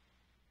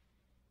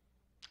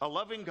 A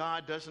loving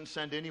God doesn't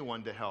send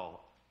anyone to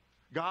hell.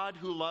 God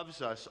who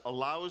loves us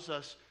allows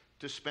us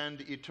to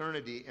spend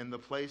eternity in the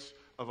place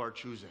of our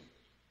choosing.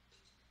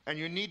 And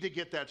you need to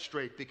get that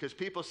straight, because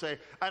people say,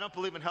 I don't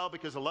believe in hell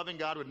because a loving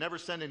God would never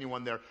send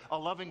anyone there. A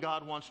loving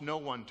God wants no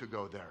one to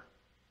go there.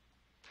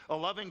 A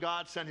loving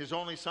God sent His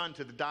only Son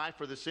to die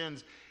for the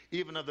sins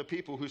even of the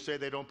people who say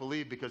they don't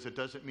believe, because it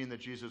doesn't mean that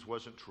Jesus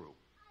wasn't true.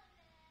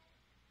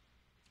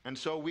 And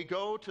so we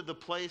go to the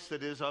place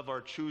that is of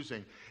our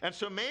choosing. And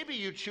so maybe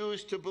you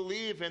choose to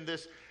believe in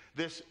this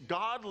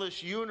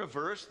godless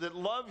universe that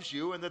loves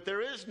you, and that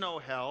there is no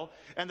hell,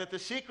 and that the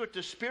secret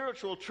to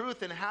spiritual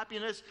truth and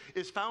happiness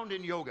is found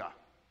in yoga.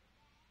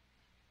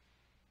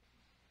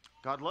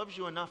 God loves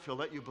you enough, He'll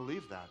let you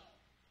believe that.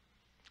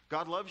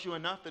 God loves you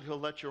enough that He'll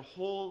let you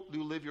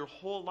live your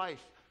whole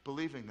life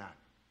believing that.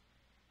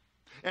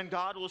 And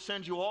God will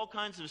send you all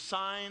kinds of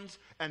signs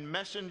and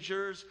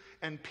messengers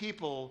and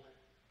people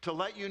to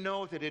let you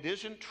know that it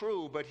isn't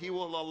true, but He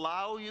will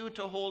allow you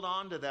to hold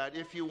on to that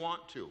if you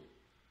want to.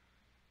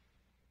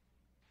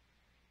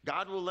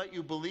 God will let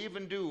you believe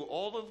and do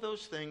all of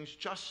those things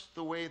just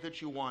the way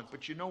that you want.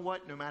 But you know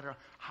what? No matter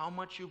how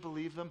much you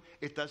believe them,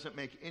 it doesn't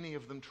make any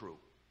of them true.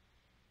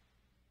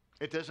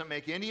 It doesn't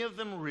make any of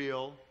them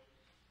real.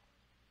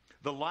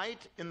 The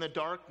light in the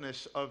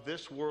darkness of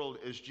this world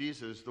is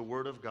Jesus, the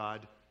Word of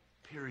God,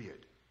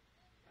 period.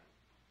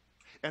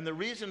 And the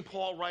reason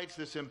Paul writes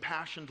this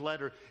impassioned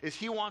letter is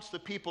he wants the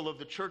people of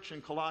the church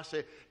in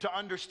Colossae to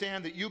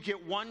understand that you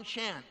get one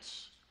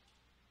chance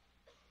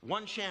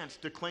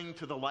to cling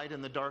to the light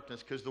in the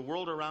darkness, because the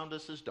world around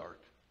us is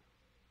dark.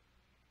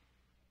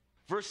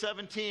 Verse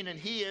 17, and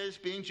He is,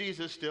 being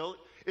Jesus still,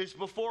 is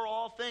before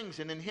all things,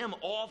 and in Him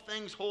all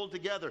things hold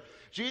together.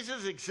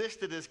 Jesus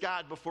existed as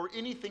God before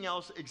anything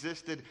else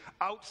existed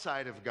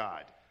outside of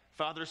God.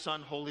 Father,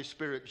 Son, Holy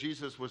Spirit,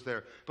 Jesus was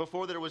there.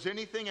 Before there was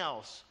anything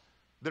else,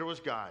 there was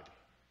God.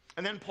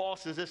 And then Paul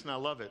says this, and I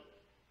love it.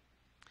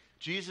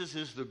 Jesus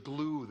is the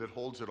glue that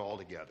holds it all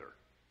together.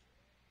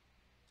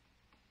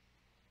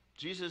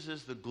 Jesus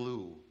is the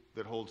glue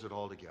that holds it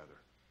all together.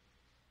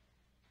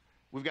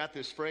 We've got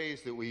this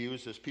phrase that we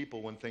use as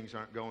people when things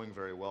aren't going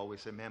very well. We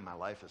say, man, my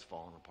life has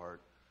fallen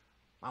apart.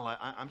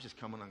 I'm just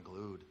coming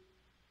unglued.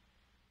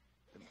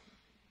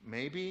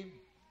 Maybe,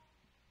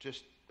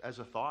 just as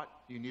a thought,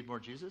 you need more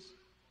Jesus?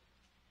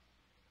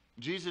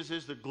 Jesus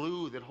is the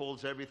glue that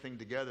holds everything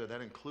together.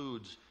 That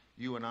includes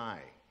you and I.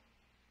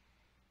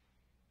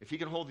 If He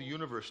can hold the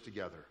universe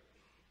together,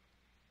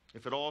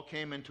 if it all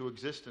came into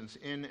existence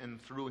in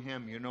and through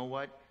Him, you know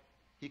what?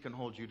 He can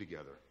hold you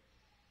together.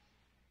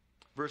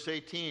 Verse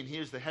 18, He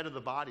is the head of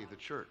the body, the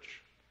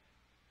church.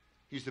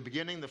 He's the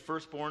beginning, the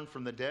firstborn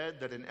from the dead,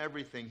 that in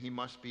everything He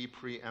must be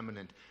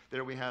preeminent.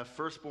 There we have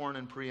firstborn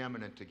and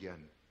preeminent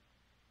again.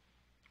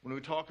 When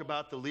we talk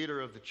about the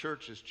leader of the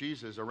church as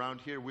Jesus, around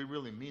here, we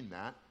really mean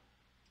that.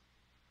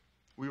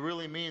 We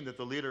really mean that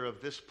the leader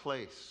of this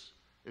place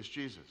is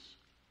Jesus.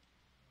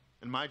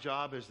 And my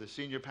job as the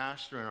senior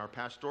pastor and our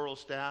pastoral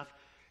staff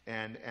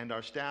and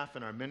our staff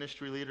and our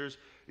ministry leaders,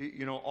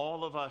 you know,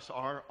 all of us,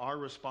 our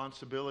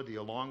responsibility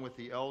along with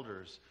the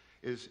elders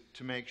is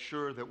to make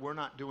sure that we're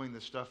not doing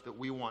the stuff that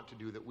we want to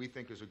do that we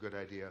think is a good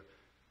idea.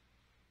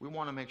 We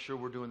want to make sure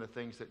we're doing the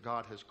things that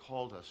God has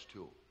called us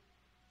to,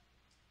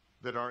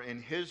 that are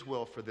in His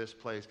will for this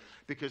place,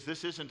 because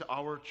this isn't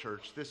our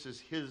church, this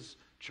is His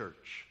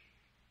church.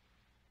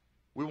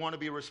 We want to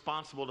be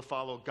responsible to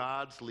follow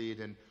God's lead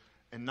and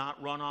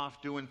not run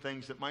off doing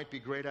things that might be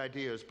great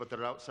ideas, but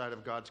that are outside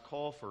of God's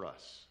call for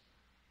us.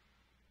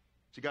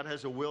 See, God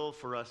has a will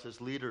for us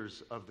as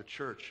leaders of the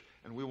church,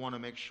 and we want to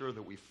make sure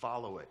that we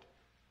follow it.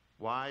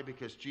 Why?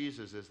 Because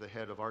Jesus is the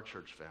head of our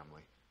church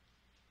family.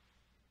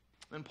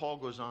 Then Paul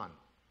goes on.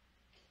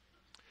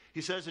 He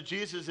says that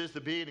Jesus is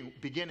the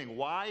beginning.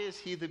 Why is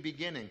He the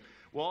beginning?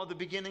 Well, the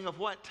beginning of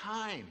what?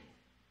 Time.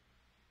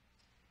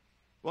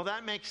 Well,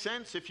 that makes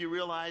sense if you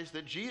realize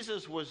that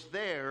Jesus was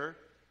there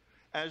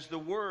as the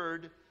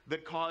Word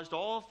that caused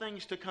all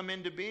things to come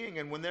into being.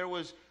 And when there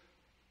was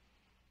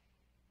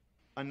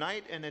a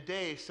night and a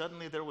day,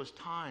 suddenly there was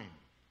time.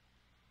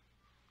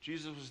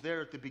 Jesus was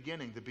there at the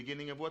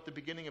beginning of what? The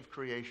beginning of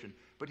creation.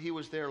 But he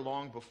was there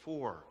long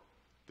before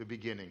the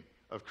beginning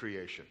of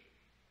creation.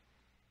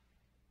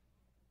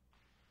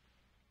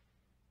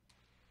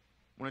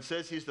 When it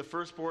says he's the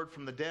firstborn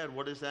from the dead,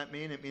 what does that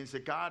mean? It means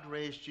that God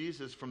raised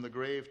Jesus from the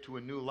grave to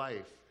a new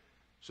life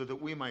so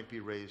that we might be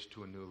raised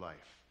to a new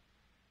life.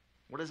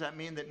 What does that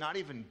mean? That not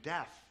even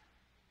death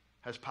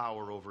has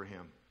power over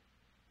him.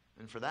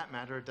 And for that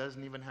matter, it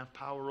doesn't even have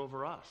power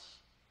over us.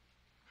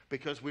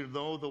 Because we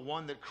know the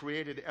one that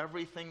created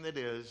everything that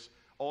is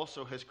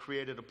also has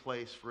created a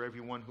place for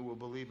everyone who will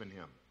believe in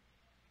him.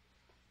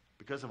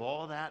 Because of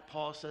all that,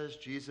 Paul says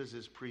Jesus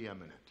is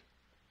preeminent.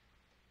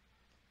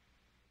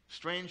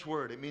 Strange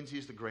word. It means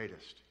he's the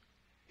greatest.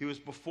 He was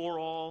before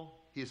all.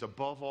 He's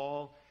above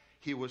all.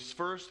 He was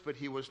first, but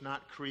he was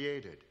not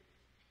created.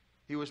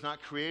 He was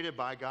not created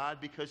by God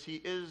because he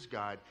is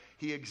God.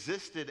 He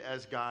existed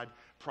as God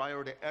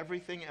prior to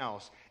everything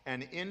else.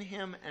 And in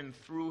him and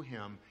through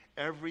him,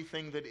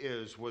 everything that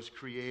is was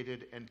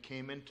created and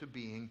came into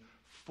being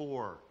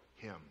for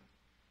him.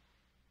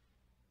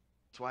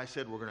 That's why I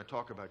said we're going to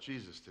talk about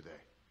Jesus today.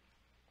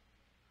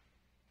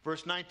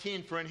 Verse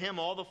 19, for in him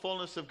all the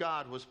fullness of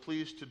God was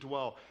pleased to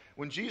dwell.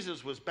 When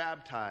Jesus was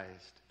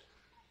baptized,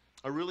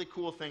 a really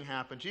cool thing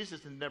happened.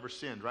 Jesus had never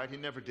sinned, right? He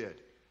never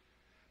did.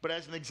 But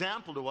as an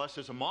example to us,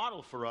 as a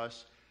model for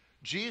us,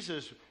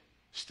 Jesus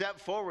stepped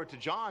forward to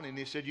John and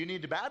he said, you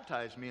need to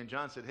baptize me. And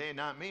John said, hey,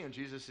 not me. And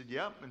Jesus said,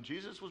 yep. And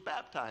Jesus was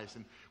baptized.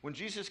 And when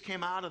Jesus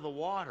came out of the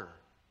water,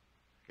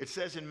 it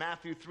says in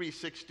Matthew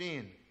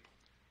 3:16,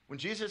 when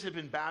Jesus had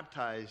been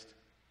baptized,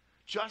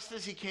 just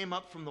as he came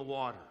up from the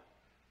water,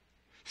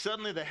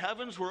 suddenly the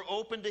heavens were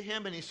opened to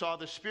him and he saw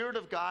the Spirit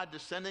of God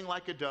descending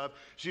like a dove.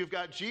 So you've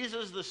got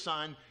Jesus the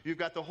Son, you've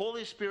got the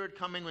Holy Spirit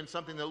coming in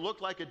something that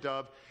looked like a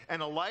dove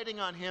and alighting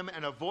on him,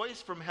 and a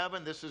voice from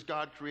heaven, this is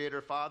God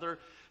Creator Father,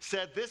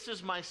 said, this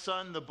is my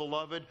Son, the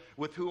beloved,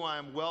 with whom I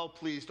am well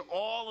pleased.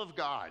 All of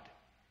God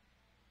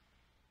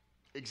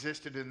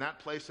existed in that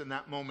place in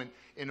that moment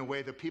in a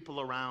way the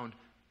people around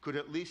could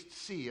at least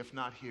see, if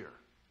not hear.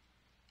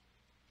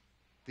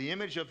 The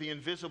image of the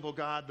invisible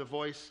God, the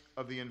voice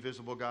of the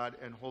invisible God,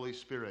 and Holy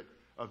Spirit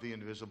of the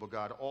invisible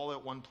God, all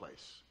at one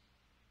place.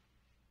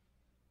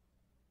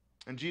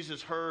 And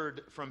Jesus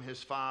heard from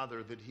his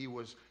Father that he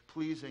was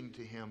pleasing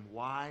to him.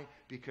 Why?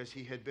 Because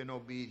he had been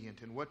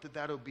obedient. And what did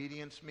that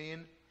obedience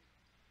mean?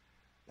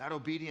 That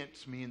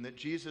obedience mean that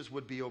Jesus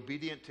would be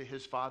obedient to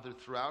his Father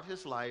throughout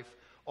his life,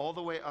 all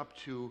the way up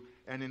to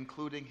and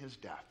including his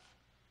death.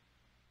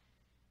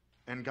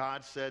 And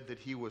God said that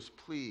he was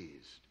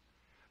pleased.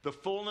 The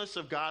fullness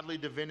of godly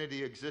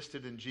divinity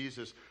existed in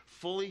Jesus,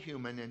 fully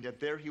human, and yet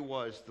there he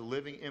was, the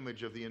living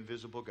image of the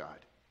invisible God.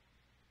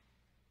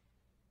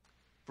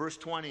 Verse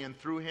 20, and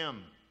through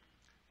him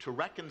to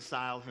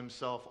reconcile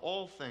himself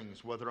all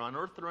things, whether on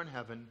earth or in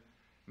heaven,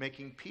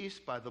 making peace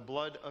by the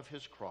blood of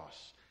his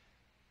cross.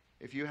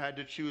 If you had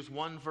to choose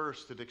one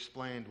verse that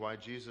explained why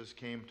Jesus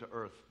came to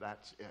earth,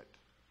 that's it.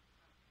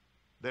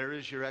 There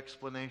is your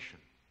explanation.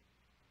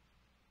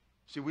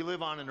 See, we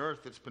live on an earth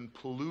that's been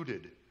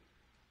polluted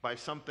by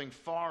something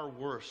far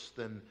worse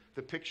than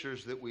the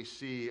pictures that we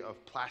see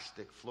of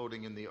plastic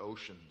floating in the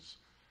oceans.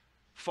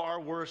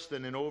 Far worse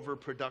than an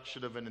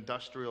overproduction of an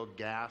industrial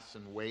gas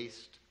and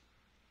waste.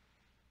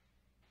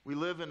 We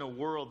live in a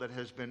world that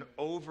has been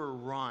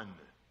overrun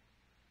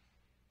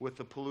with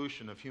the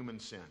pollution of human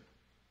sin.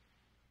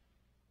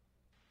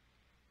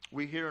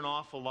 We hear an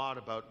awful lot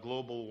about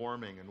global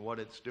warming and what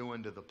it's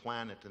doing to the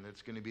planet, and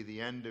it's going to be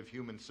the end of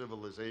human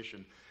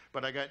civilization.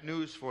 But I got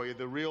news for you.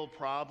 The real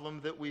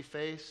problem that we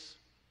face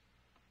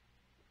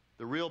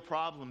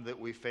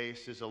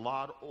is a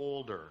lot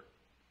older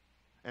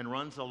and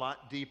runs a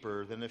lot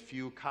deeper than a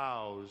few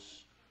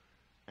cows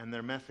and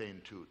their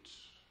methane toots.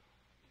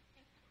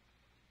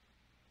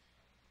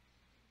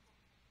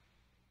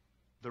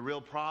 The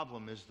real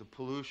problem is the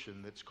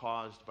pollution that's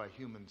caused by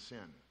human sin.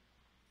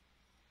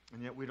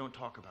 And yet we don't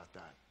talk about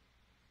that.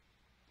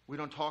 We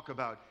don't talk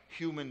about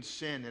human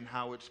sin and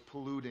how it's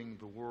polluting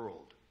the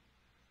world.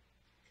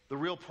 The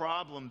real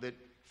problem that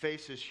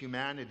faces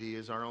humanity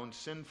is our own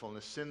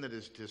sinfulness, sin that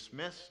is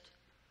dismissed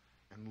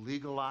and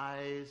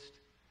legalized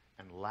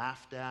and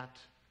laughed at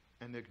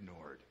and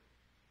ignored.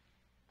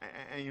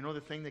 And you know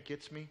the thing that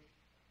gets me?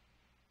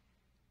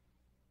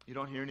 You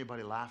don't hear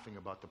anybody laughing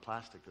about the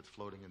plastic that's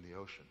floating in the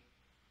ocean.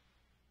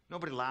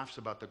 Nobody laughs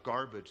about the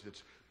garbage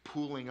that's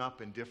pooling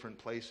up in different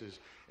places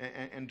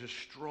and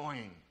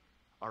destroying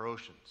our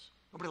oceans.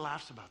 Nobody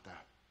laughs about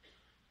that.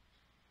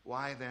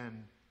 Why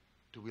then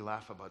do we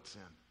laugh about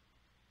sin?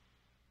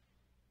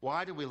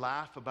 Why do we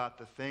laugh about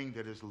the thing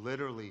that is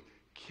literally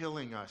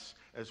killing us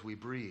as we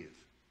breathe?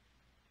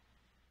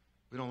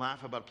 We don't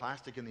laugh about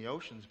plastic in the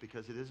oceans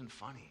because it isn't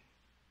funny.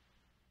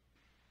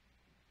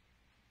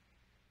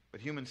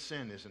 But human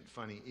sin isn't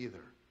funny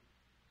either.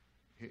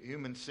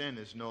 Human sin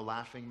is no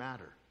laughing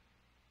matter.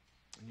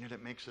 And yet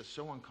it makes us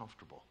so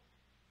uncomfortable.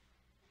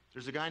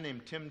 There's a guy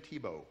named Tim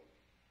Tebow.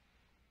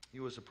 He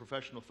was a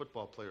professional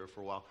football player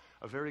for a while,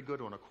 a very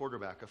good one, a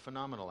quarterback, a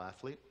phenomenal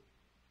athlete.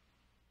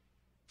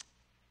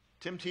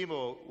 Tim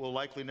Tebow will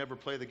likely never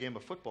play the game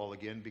of football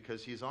again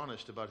because he's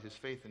honest about his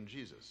faith in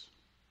Jesus.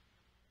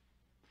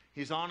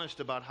 He's honest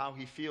about how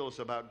he feels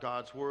about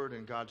God's word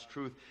and God's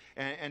truth.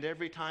 And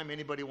every time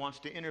anybody wants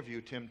to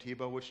interview Tim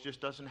Tebow, which just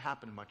doesn't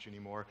happen much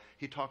anymore,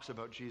 he talks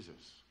about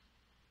Jesus.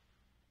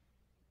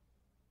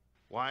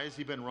 Why has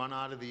he been run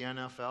out of the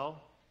NFL?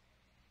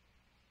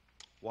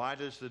 Why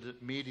does the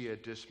media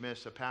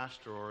dismiss a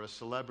pastor or a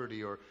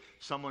celebrity or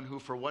someone who,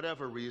 for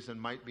whatever reason,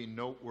 might be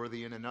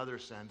noteworthy in another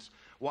sense?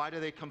 Why do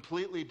they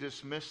completely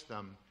dismiss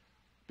them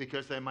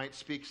because they might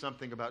speak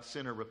something about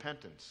sin or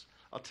repentance?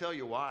 I'll tell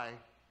you why.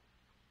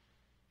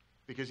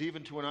 Because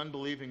even to an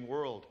unbelieving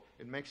world,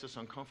 it makes us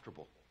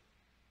uncomfortable.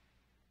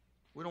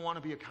 We don't want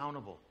to be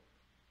accountable.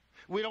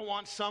 We don't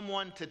want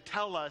someone to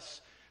tell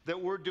us that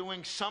we're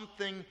doing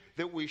something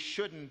that we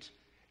shouldn't,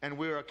 and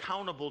we're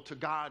accountable to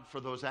God for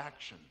those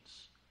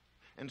actions.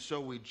 And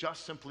so we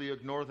just simply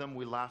ignore them,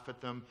 we laugh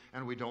at them,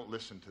 and we don't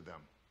listen to them.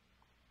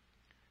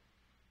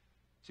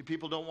 See,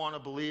 people don't want to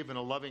believe in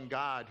a loving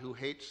God who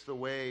hates the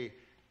way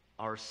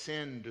our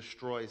sin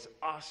destroys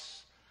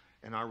us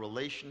and our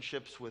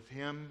relationships with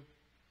Him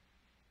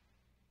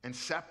and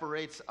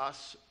separates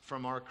us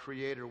from our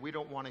Creator. We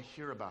don't want to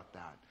hear about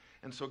that.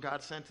 And so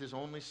God sent His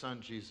only Son,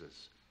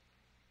 Jesus,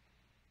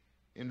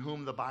 in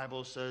whom the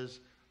Bible says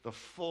the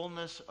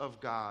fullness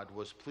of God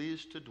was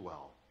pleased to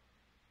dwell,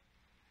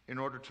 in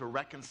order to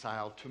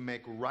reconcile, to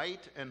make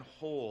right and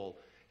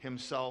whole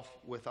Himself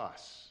with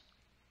us.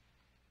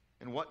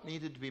 And what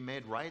needed to be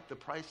made right? The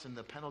price and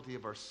the penalty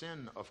of our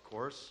sin, of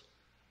course.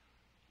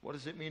 What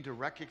does it mean to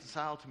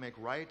reconcile, to make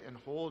right and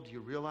whole? Do you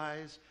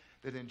realize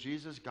that in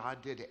Jesus,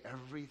 God did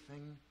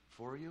everything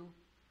for you?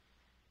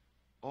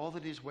 All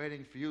that He's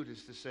waiting for you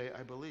is to say,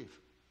 I believe.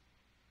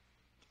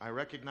 I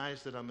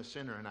recognize that I'm a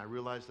sinner, and I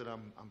realize that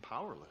I'm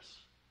powerless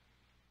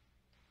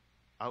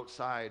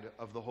outside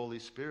of the Holy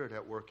Spirit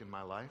at work in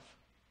my life.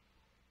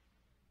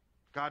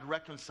 God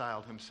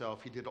reconciled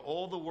Himself. He did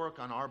all the work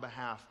on our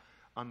behalf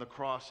on the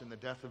cross in the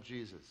death of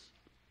Jesus.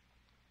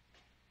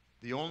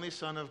 The only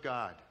Son of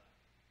God,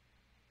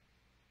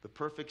 the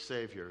perfect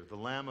Savior, the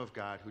Lamb of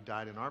God who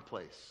died in our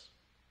place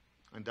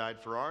and died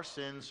for our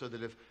sins, so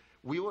that if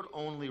we would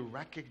only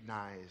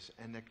recognize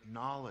and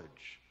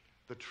acknowledge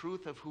the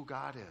truth of who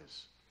God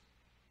is,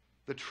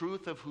 the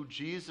truth of who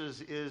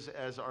Jesus is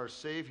as our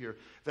Savior,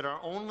 that our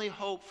only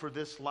hope for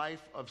this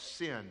life of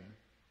sin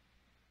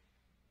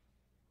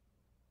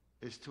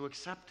is to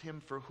accept Him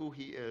for who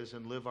He is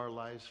and live our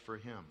lives for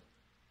Him.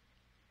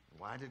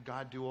 Why did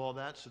God do all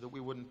that? So that we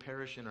wouldn't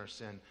perish in our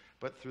sin,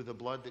 but through the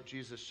blood that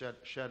Jesus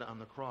shed on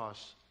the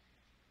cross,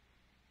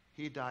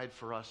 He died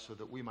for us so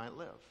that we might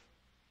live.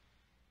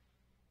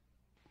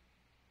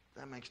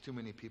 That makes too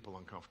many people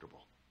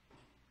uncomfortable.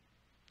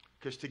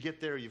 Because to get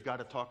there, you've got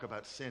to talk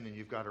about sin, and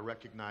you've got to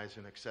recognize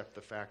and accept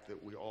the fact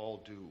that we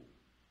all do.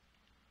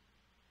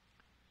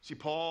 See,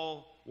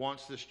 Paul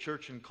wants this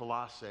church in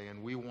Colossae,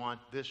 and we want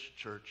this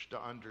church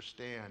to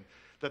understand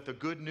that the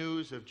good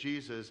news of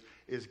Jesus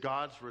is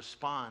God's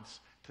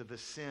response to the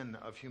sin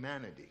of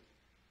humanity.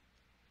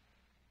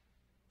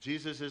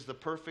 Jesus is the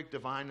perfect,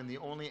 divine, and the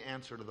only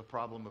answer to the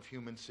problem of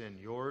human sin,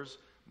 yours,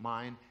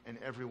 mine, and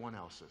everyone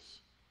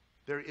else's.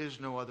 There is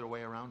no other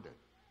way around it.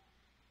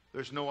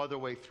 There's no other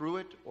way through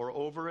it or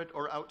over it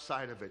or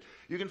outside of it.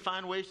 You can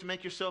find ways to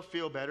make yourself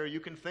feel better.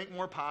 You can think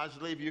more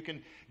positively. You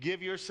can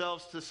give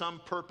yourselves to some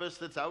purpose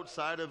that's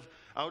outside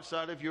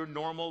of your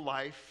normal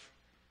life.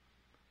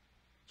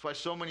 That's why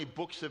so many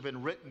books have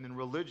been written and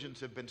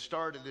religions have been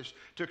started, is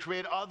to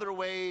create other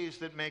ways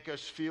that make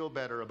us feel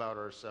better about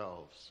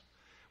ourselves.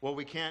 What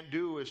we can't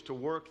do is to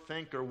work,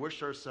 think, or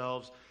wish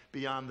ourselves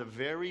beyond the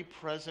very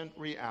present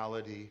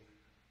reality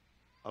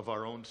of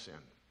our own sin.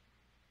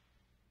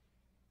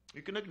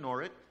 You can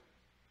ignore it,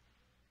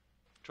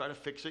 try to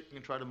fix it, you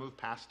can try to move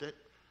past it.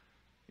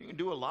 You can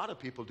do what a lot of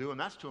people do, and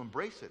that's to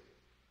embrace it.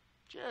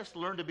 Just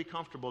learn to be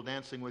comfortable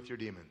dancing with your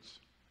demons.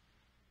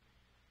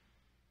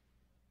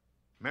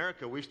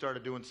 America, we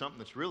started doing something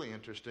that's really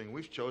interesting.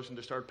 We've chosen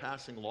to start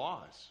passing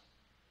laws.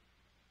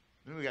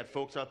 And we got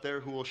folks out there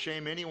who will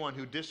shame anyone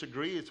who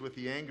disagrees with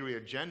the angry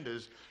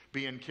agendas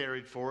being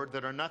carried forward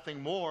that are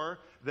nothing more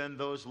than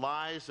those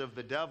lies of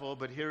the devil.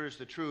 But here is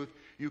the truth.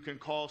 You can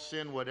call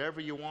sin whatever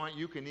you want.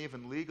 You can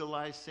even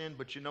legalize sin.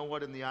 But you know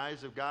what? In the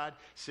eyes of God,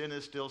 sin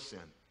is still sin.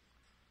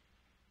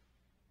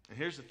 And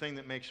here's the thing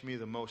that makes me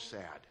the most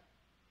sad.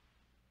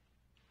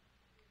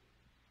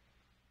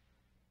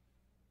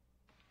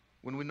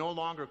 When we no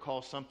longer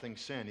call something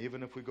sin,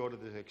 even if we go to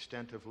the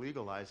extent of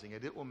legalizing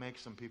it, it will make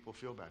some people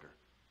feel better.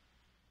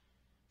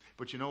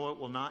 But you know what it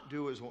will not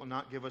do is it will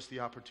not give us the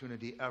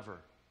opportunity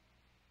ever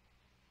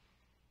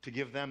to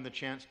give them the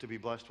chance to be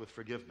blessed with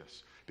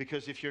forgiveness.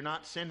 Because if you're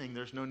not sinning,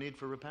 there's no need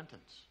for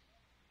repentance.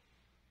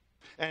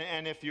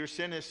 And if your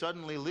sin is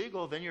suddenly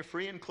legal, then you're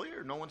free and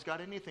clear. No one's got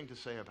anything to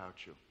say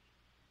about you.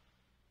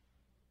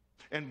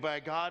 And by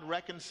God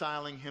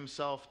reconciling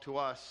Himself to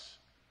us,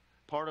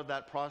 part of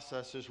that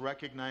process is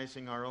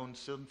recognizing our own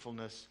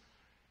sinfulness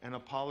and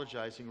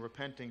apologizing,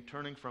 repenting,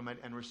 turning from it,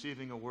 and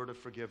receiving a word of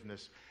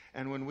forgiveness.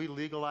 And when we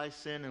legalize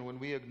sin, and when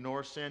we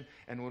ignore sin,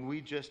 and when we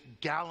just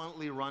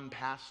gallantly run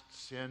past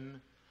sin,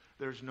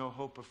 there's no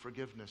hope of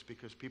forgiveness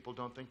because people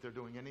don't think they're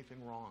doing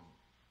anything wrong.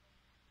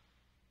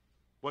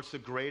 What's the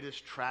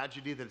greatest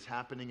tragedy that's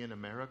happening in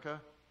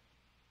America?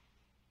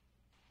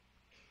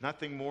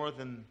 Nothing more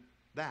than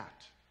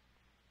that.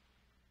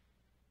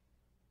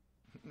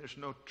 There's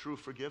no true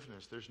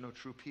forgiveness. There's no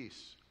true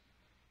peace.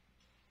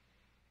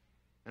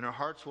 And our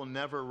hearts will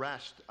never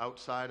rest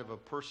outside of a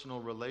personal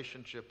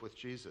relationship with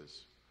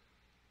Jesus,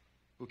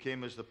 who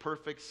came as the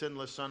perfect,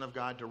 sinless Son of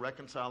God to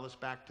reconcile us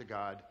back to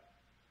God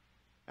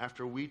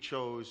after we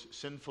chose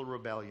sinful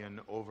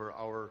rebellion over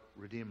our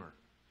Redeemer.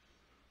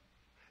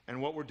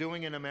 And what we're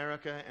doing in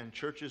America, and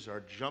churches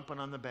are jumping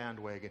on the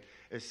bandwagon,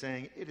 is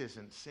saying it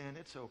isn't sin,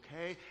 it's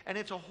okay. And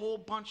it's a whole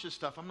bunch of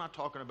stuff. I'm not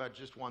talking about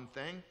just one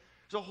thing.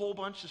 There's a whole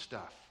bunch of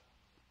stuff.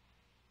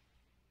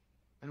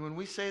 And when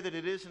we say that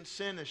it isn't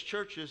sin as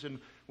churches, and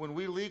when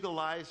we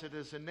legalize it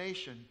as a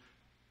nation,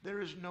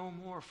 there is no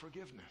more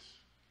forgiveness.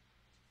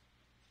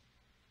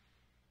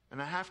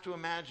 And I have to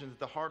imagine that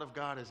the heart of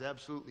God is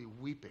absolutely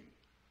weeping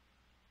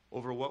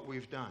over what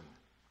we've done.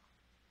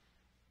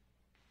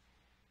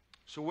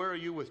 So where are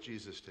you with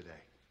Jesus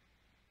today?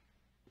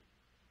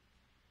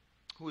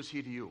 Who is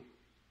he to you?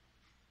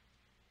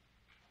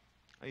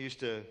 I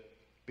used to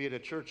be at a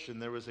church,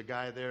 and there was a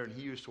guy there, and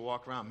he used to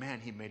walk around. Man,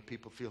 he made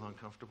people feel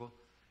uncomfortable.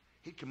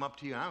 He'd come up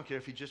to you, and I don't care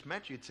if he just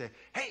met you, he'd say,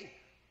 "Hey,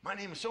 my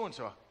name is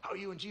so-and-so. How are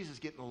you and Jesus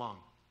getting along?"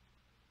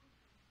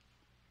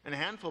 And a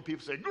handful of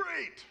people say,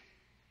 "Great.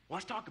 Well,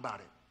 let's talk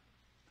about it.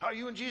 How are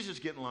you and Jesus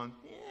getting along?"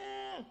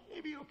 "Yeah,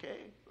 maybe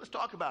okay. Let's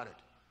talk about it."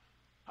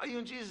 "How are you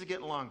and Jesus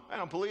getting along?" "I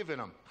don't believe in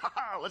him." "Ha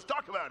ha, let's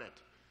talk about it."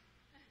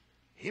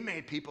 He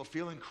made people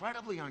feel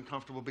incredibly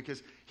uncomfortable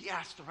because he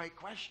asked the right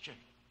question.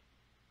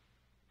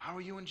 How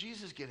are you and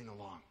Jesus getting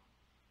along?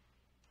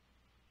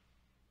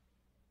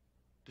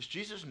 Does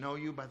Jesus know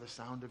you by the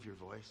sound of your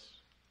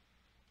voice?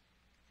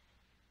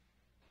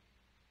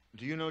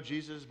 Do you know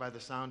Jesus by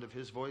the sound of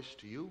his voice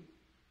to you?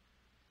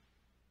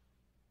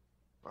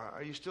 Or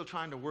are you still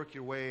trying to work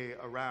your way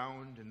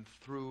around and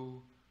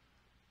through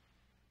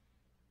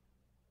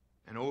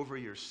and over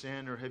your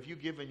sin? Or have you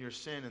given your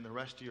sin and the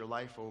rest of your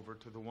life over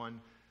to the one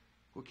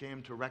who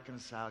came to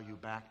reconcile you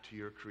back to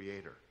your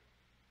Creator?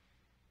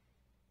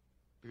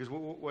 Because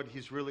what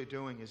he's really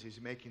doing is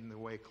he's making the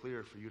way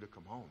clear for you to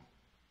come home.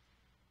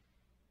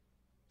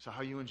 So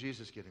how are you and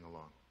Jesus getting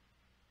along?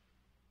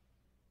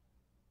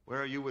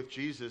 Where are you with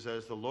Jesus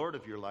as the Lord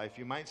of your life?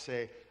 You might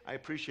say, "I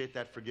appreciate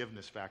that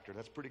forgiveness factor.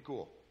 That's pretty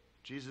cool.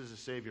 Jesus is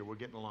Savior. We're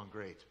getting along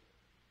great."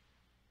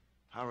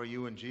 How are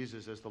you and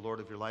Jesus as the Lord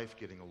of your life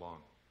getting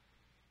along?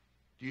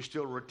 Do you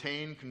still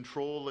retain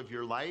control of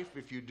your life?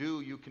 If you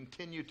do, you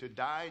continue to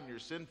die in your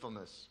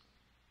sinfulness.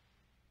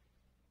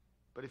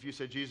 But if you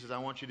say, "Jesus, I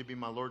want you to be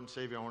my Lord and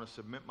Savior. I want to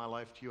submit my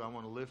life to you. I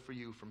want to live for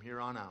you from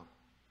here on out."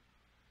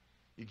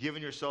 You've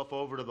given yourself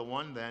over to the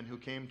one then who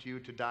came to you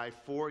to die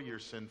for your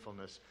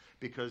sinfulness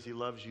because he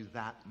loves you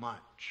that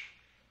much.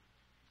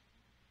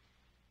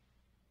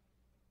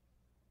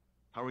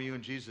 How are you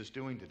and Jesus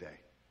doing today?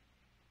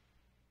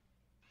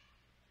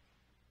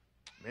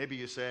 Maybe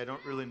you say, "I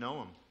don't really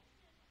know him."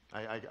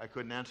 I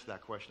couldn't answer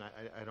that question.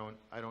 I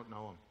don't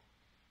know him.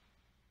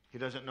 He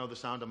doesn't know the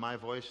sound of my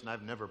voice, and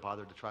I've never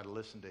bothered to try to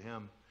listen to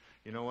him.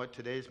 You know what?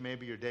 Today's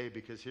maybe your day,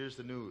 because here's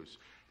the news.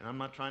 And I'm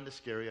not trying to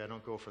scare you. I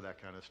don't go for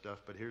that kind of stuff.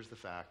 But here's the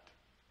fact.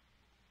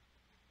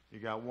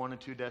 You got one of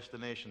two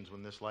destinations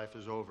when this life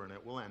is over, and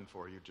it will end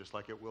for you, just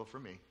like it will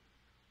for me.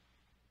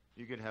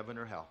 You get heaven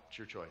or hell. It's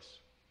your choice.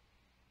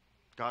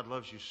 God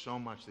loves you so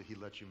much that he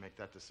lets you make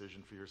that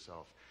decision for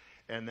yourself.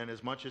 And then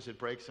as much as it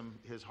breaks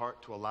his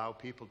heart to allow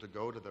people to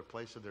go to their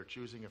place of their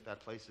choosing, if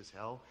that place is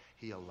hell,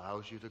 he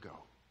allows you to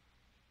go.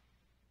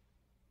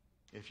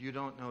 If you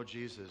don't know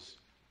Jesus,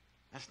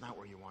 that's not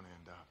where you want to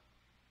end up.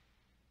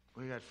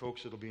 We got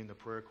folks that'll be in the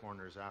prayer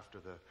corners after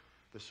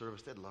the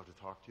service. They'd love to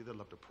talk to you. They'd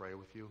love to pray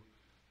with you.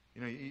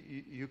 You know,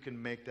 you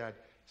can make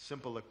that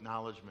simple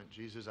acknowledgement.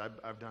 "Jesus,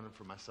 I've done it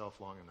for myself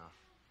long enough.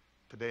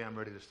 Today I'm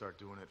ready to start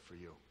doing it for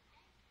you."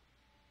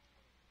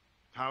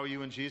 How are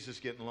you and Jesus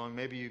getting along?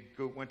 Maybe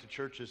you went to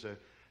church as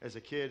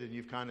a kid and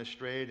you've kind of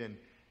strayed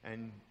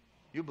and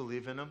you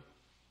believe in him.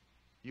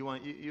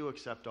 You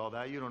accept all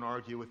that. You don't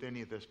argue with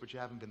any of this, but you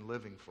haven't been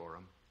living for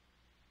him.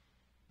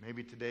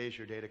 Maybe today is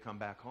your day to come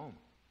back home.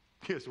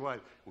 Guess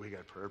what? We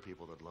got prayer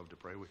people that love to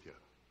pray with you.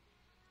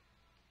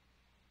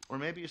 Or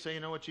maybe you say,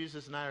 "You know what?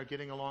 Jesus and I are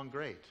getting along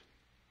great.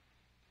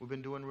 We've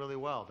been doing really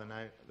well." Then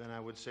I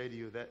would say to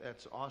you,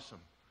 that's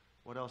awesome.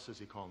 What else is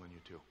he calling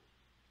you to?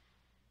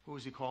 Who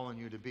is he calling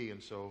you to be?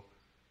 And so,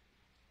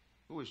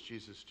 who is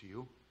Jesus to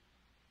you?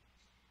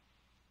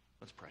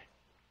 Let's pray.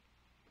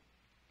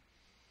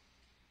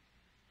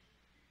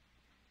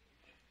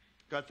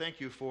 God,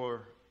 thank you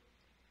for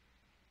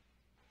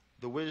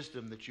the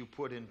wisdom that you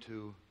put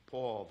into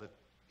Paul, that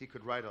he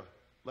could write a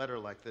letter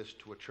like this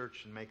to a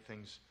church and make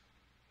things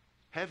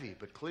heavy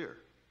but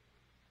clear.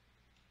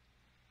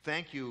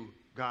 Thank you,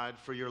 God,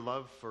 for your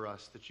love for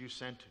us, that you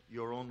sent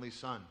your only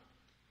Son.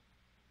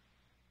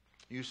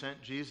 You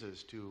sent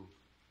Jesus to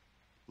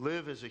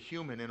live as a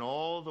human in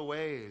all the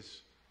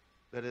ways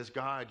that as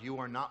God you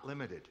are not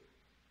limited.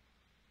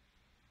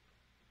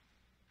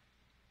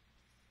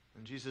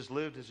 And Jesus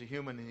lived as a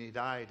human and he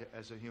died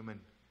as a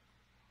human,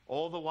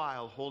 all the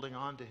while holding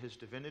on to his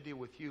divinity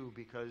with you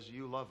because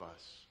you love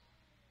us.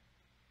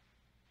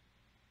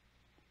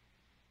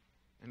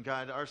 And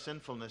God, our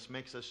sinfulness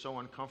makes us so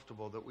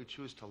uncomfortable that we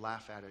choose to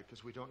laugh at it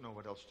because we don't know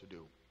what else to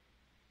do.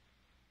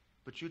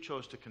 But you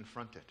chose to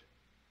confront it.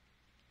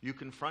 You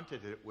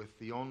confronted it with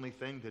the only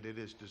thing that it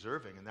is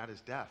deserving, and that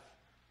is death.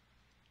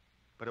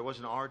 But it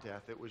wasn't our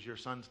death, it was your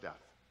Son's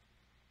death.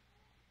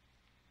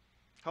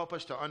 Help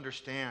us to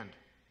understand,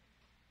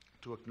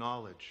 to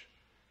acknowledge,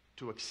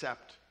 to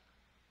accept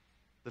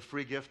the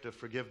free gift of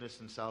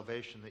forgiveness and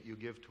salvation that you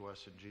give to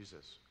us in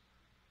Jesus,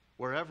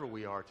 wherever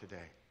we are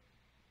today.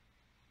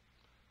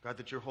 God,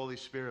 that your Holy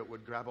Spirit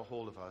would grab a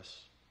hold of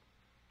us,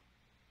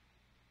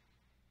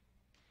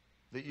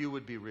 that you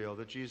would be real,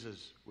 that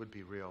Jesus would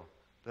be real,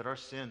 that our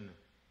sin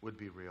would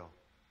be real,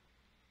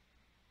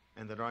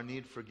 and that our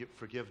need for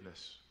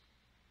forgiveness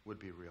would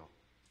be real.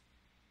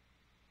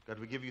 God,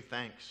 we give you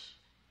thanks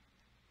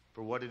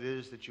for what it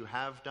is that you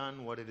have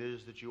done, what it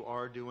is that you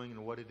are doing,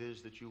 and what it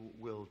is that you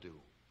will do.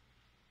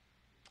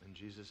 In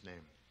Jesus'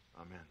 name,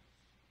 amen.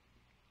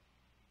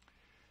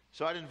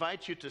 So I'd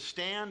invite you to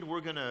stand.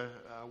 We're going to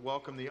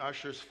welcome the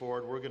ushers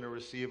forward. We're going to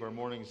receive our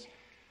morning's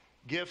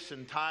gifts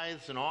and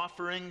tithes and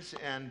offerings.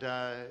 And,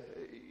 I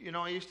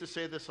used to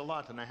say this a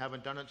lot, and I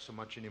haven't done it so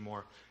much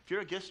anymore. If you're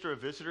a guest or a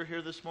visitor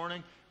here this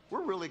morning,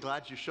 we're really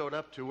glad you showed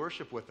up to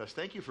worship with us.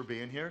 Thank you for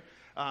being here.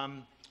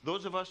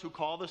 Those of us who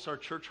call this our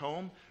church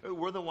home,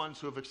 we're the ones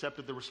who have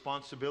accepted the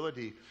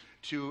responsibility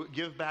to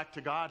give back to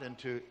God and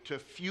to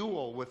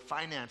fuel with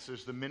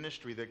finances the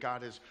ministry that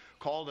God has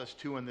called us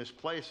to in this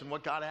place. And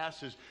what God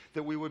asks is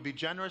that we would be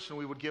generous and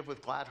we would give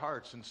with glad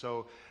hearts. And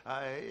so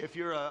if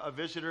you're a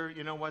visitor,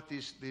 you know what,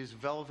 these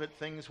velvet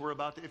things we're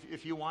about to,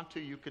 if you want to,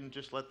 you can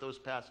just let those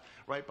pass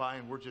right by,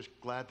 and we're just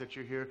glad that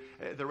you're here.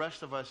 The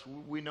rest of us,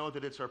 we know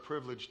that it's our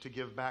privilege to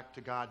give back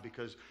to God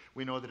because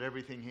we know that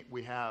everything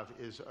we have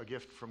is a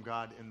gift from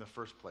God in the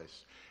first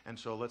place. And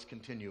so let's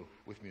continue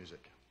with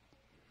music.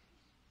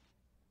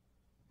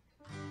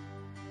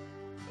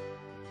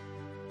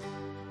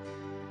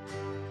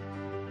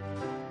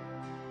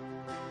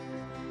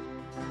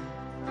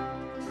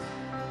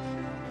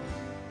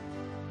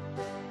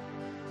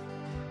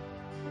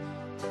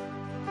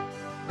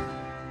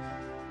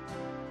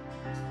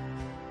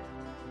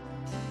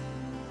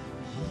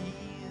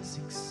 He is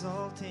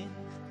exalted,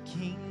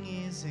 King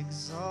is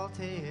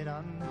exalted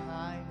on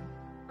high,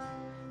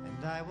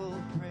 and I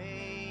will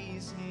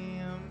praise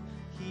him.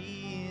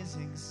 He is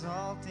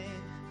exalted,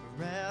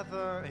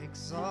 forever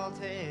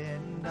exalted,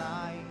 and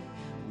I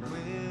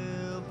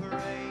will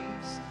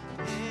praise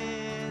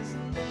his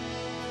name.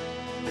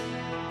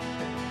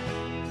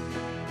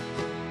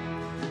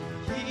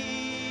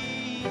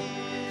 He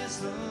is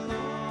the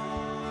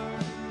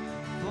Lord,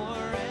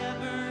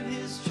 forever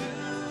his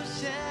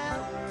truth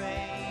shall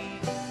reign.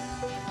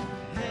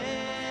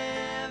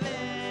 Heaven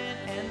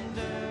and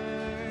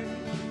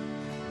earth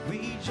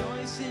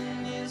rejoice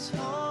in his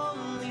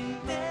holy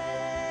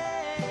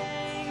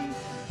name.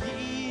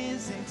 He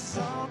is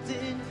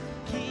exalted,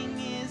 King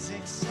is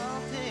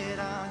exalted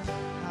on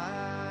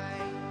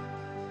high.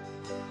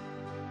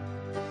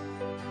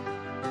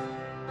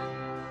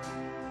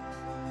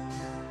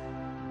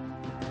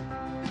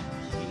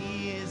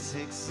 He is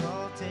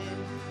exalted,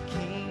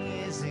 King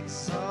is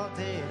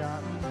exalted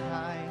on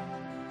high,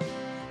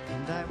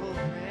 and I will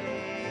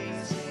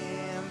praise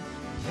him.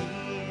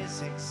 He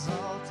is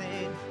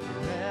exalted,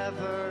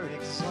 forever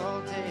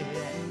exalted,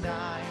 and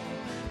I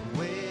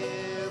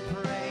will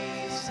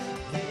praise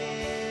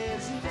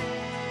his name.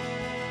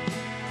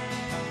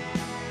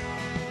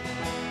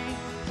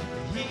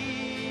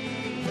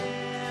 He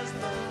is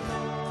the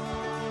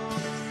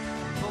Lord,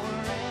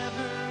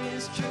 forever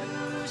his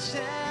truth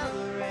shall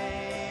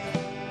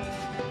reign.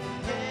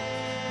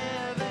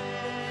 Heaven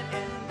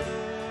and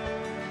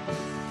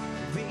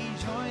earth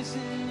rejoice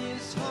in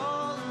his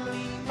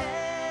holy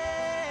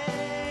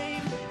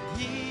name.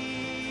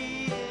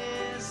 He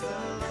is the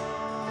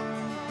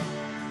Lord,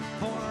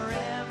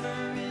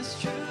 forever his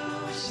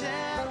truth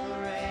shall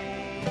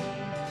reign.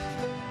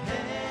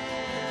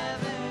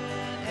 Heaven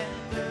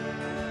and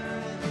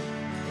earth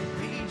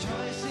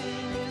rejoice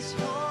in his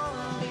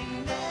holy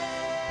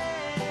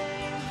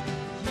name.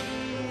 He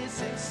is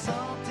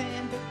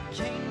exalted,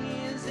 King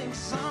is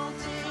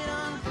exalted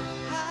on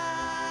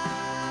high.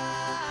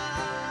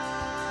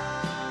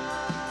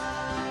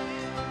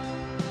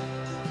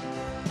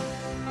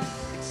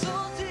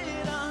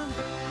 Exalted on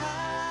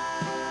high.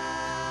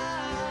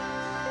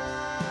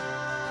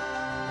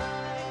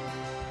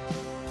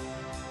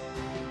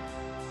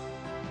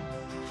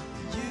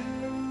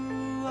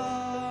 You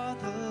are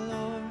the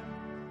Lord,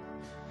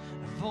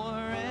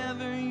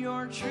 forever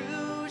your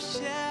truth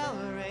shall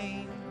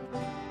reign.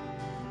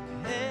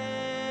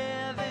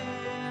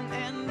 Heaven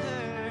and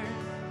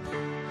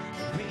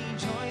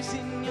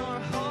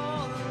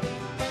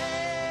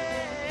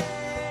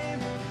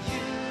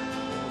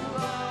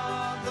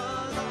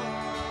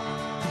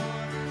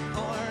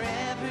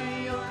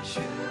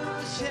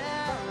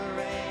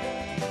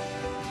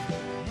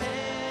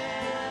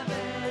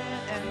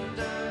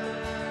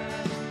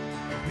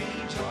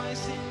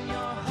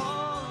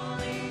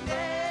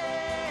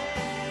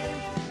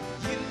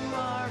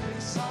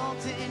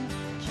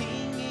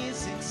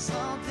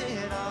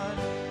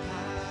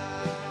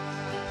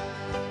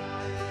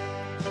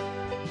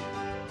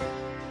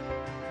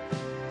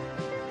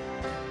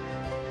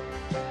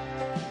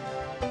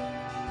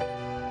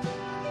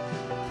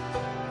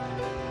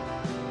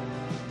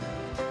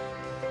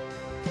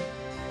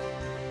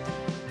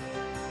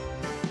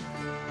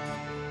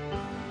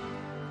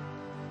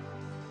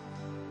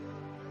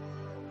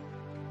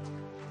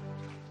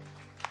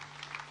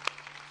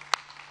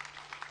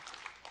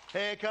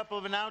Hey, a couple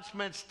of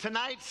announcements.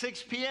 Tonight,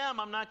 6 p.m.,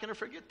 I'm not going to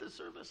forget this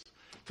service.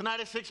 Tonight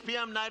at 6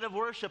 p.m., night of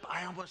worship.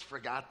 I almost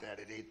forgot that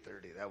at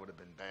 8:30. That would have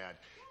been bad.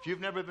 If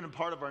you've never been a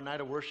part of our night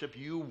of worship,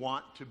 you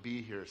want to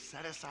be here.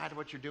 Set aside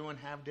what you're doing.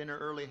 Have dinner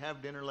early,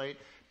 have dinner late.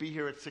 Be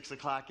here at 6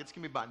 o'clock. It's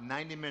going to be about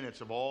 90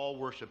 minutes of all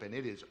worship, and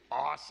it is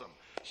awesome.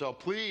 So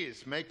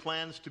please make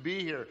plans to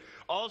be here.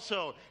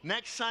 Also,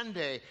 next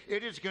Sunday,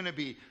 it is going to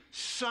be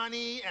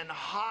sunny and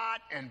hot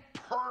and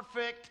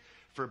perfect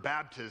for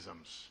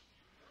baptisms.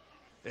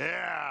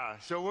 Yeah,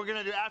 so we're going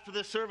to do, after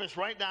this service,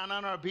 right down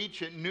on our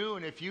beach at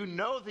noon. If you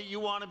know that you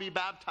want to be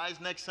baptized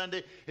next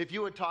Sunday, if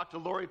you would talk to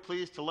Lori,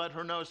 please, to let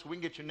her know so we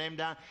can get your name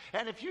down.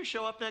 And if you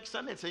show up next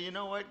Sunday and say, you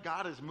know what,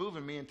 God is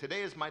moving me, and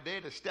today is my day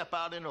to step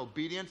out in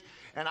obedience,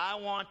 and I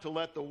want to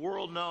let the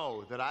world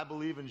know that I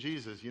believe in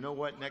Jesus, you know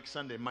what, next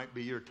Sunday might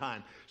be your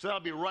time. So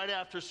that'll be right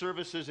after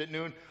services at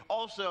noon.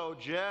 Also,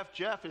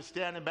 Jeff is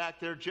standing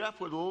back there.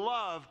 Jeff would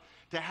love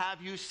to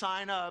have you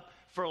sign up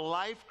for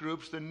life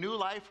groups. The new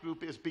life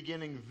group is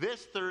beginning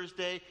this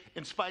Thursday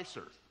in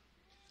Spicer.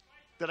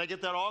 Did I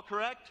get that all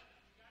correct?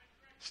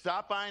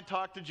 Stop by and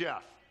talk to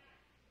Jeff.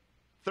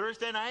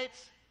 Thursday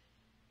nights?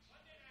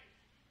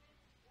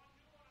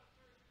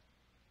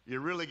 You're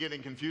really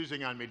getting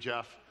confusing on me,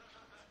 Jeff.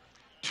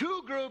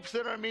 2 groups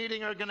that are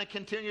meeting are going to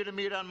continue to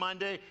meet on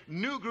Monday.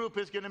 New group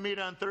is going to meet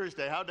on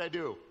Thursday. How'd I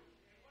do?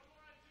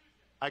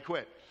 I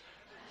quit.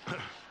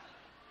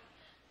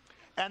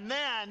 And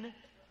then,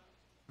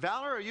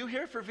 Valor, are you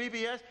here for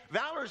VBS?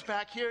 Valor's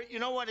back here. You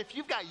know what? If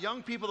you've got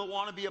young people that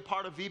want to be a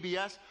part of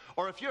VBS,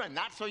 or if you're a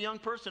not-so-young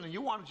person and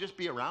you want to just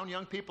be around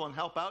young people and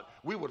help out,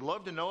 we would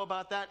love to know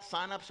about that.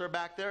 Sign-ups are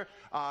back there,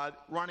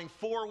 running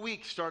 4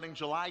 weeks starting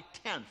July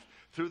 10th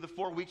through the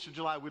 4 weeks of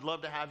July. We'd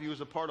love to have you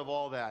as a part of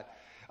all that.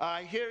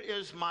 Here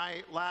is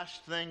my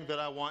last thing that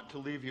I want to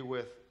leave you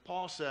with.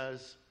 Paul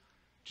says,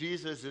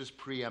 Jesus is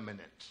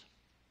preeminent.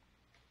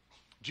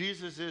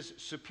 Jesus is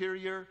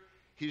superior.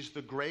 He's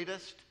the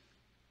greatest.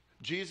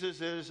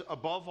 Jesus is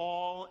above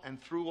all and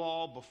through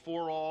all,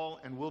 before all,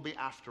 and will be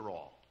after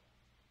all.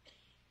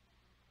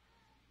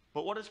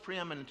 But what is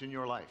preeminent in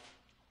your life?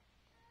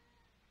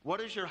 What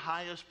is your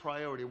highest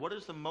priority? What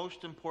is the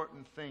most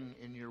important thing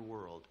in your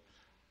world?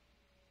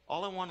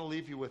 All I want to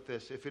leave you with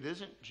this: if it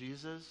isn't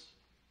Jesus,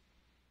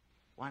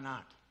 why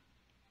not?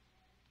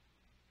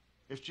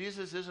 If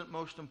Jesus isn't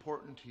most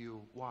important to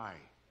you, why?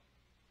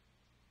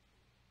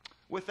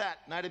 With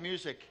that, night of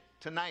music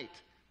tonight.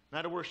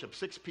 Night of worship,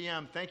 6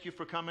 p.m. Thank you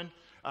for coming.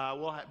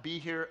 We'll be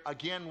here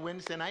again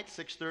Wednesday night,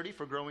 6:30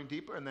 for Growing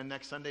Deeper, and then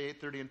next Sunday,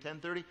 8:30 and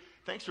 10:30.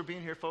 Thanks for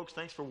being here, folks.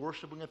 Thanks for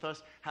worshiping with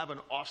us. Have an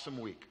awesome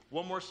week.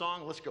 One more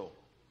song. Let's go.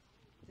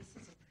 This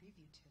is a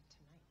preview to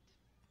tonight.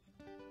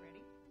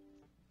 Ready?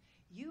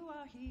 You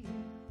are here.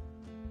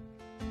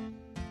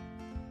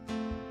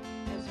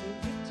 As we're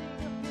lifting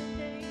up your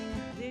name,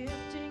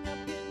 lifting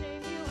up your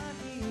name, you are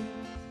here.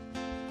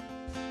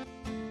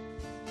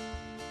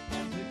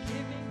 As we're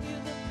giving you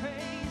the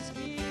praise,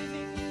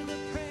 giving you the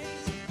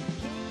praise. The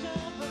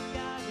kingdom of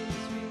God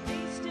is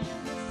released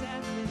in this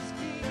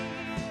atmosphere.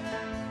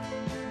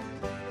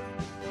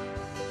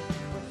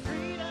 Where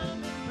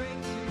freedom and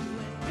breakthrough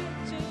and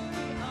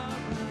victory are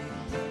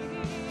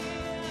right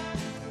here.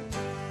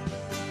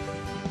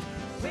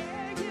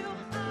 Where you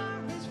are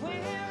is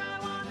where I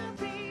want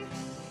to be,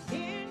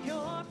 in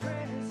your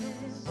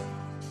presence.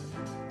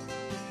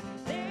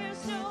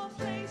 There's no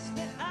place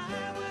that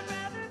I would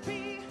rather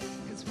be,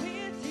 'cause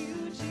with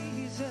you,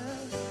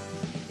 Jesus,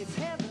 it's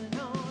heaven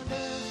on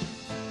earth.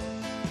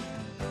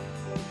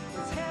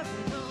 It's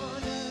heaven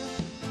on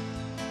earth.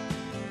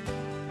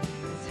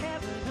 It's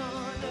heaven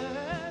on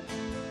earth.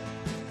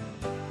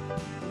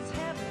 It's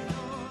heaven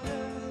on earth.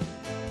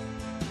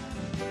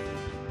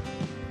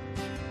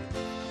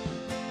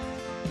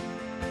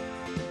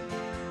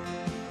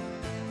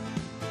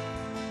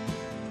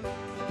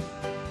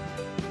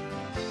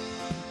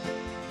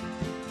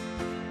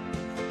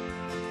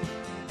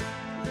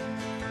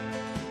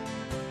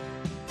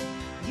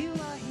 You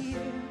are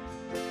here.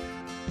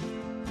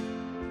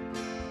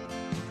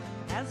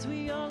 As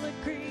we all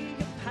agree,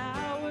 your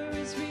power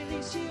is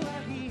released. You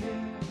are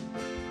here.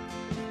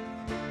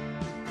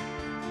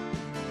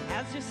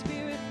 As your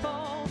spirit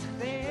falls,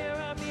 there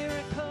are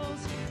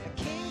miracles. The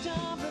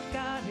kingdom of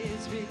God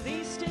is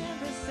released in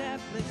this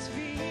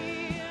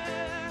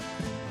atmosphere.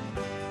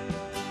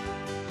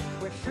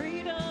 Where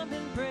freedom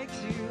and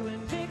breakthrough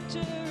and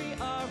victory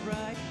are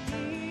right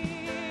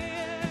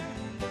here.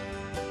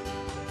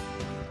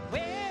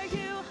 Where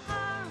you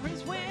are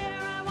is where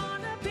I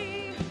want to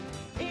be,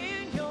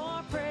 in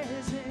your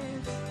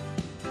presence.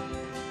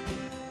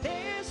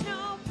 There's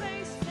no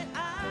place that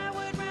I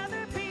would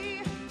rather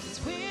be. It's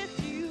with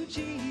you,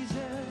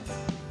 Jesus.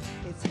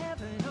 It's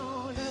heaven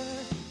on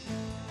earth.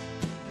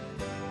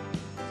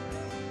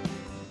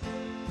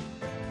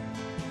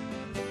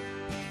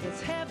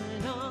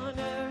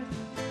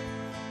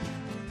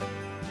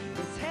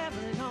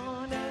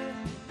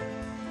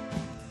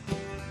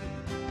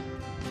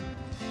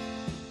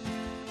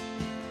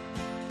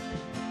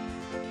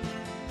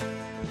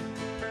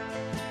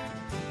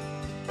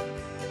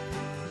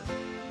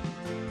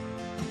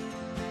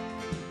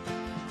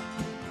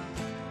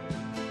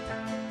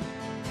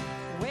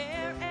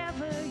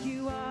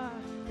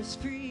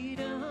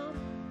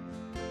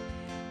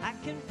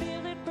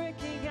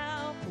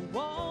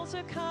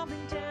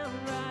 down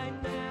right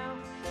now.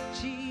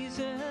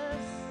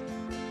 Jesus,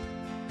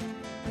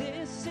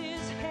 this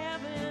is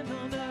heaven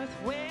on earth.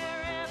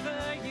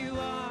 Wherever you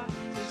are,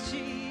 there's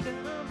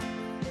freedom.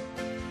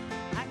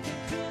 I can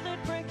feel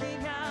it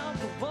breaking out.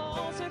 The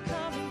walls are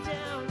coming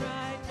down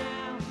right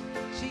now.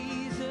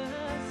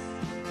 Jesus,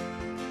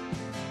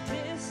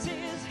 this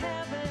is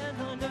heaven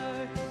on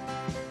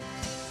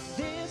earth.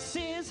 This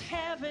is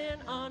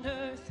heaven on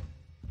earth.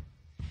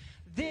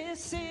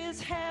 This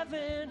is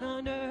heaven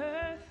on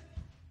earth.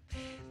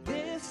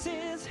 This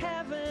is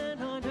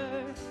heaven on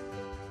earth.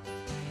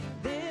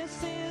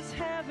 This is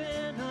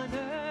heaven on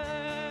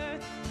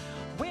earth.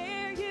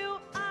 Where you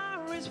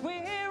are is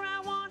where I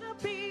want to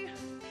be,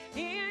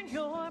 in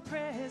your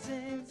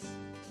presence.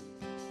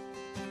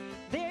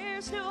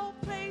 There's no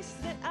place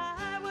that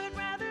I would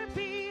rather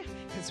be,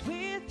 'cause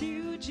with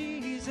you,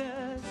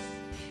 Jesus,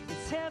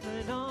 it's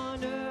heaven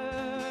on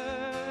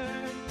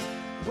earth.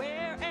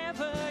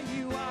 Wherever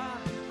you are,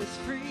 there's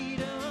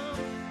freedom.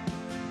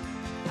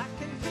 I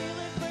can feel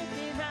it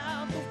breaking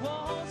out. The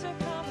walls are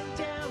coming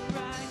down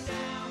right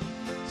now.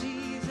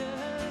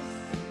 Jesus,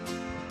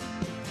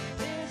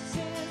 this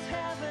is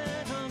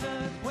heaven on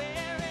earth.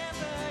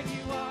 Wherever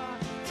you are,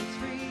 there's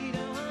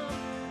freedom.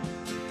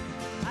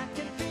 I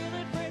can feel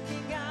it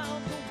breaking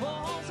out. The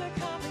walls are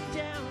coming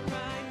down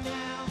right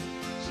now.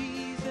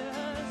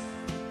 Jesus,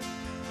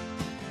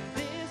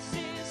 this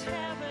is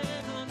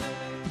heaven on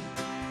earth.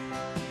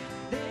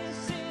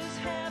 This is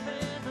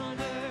heaven on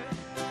earth.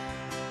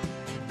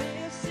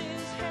 This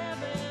is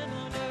heaven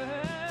on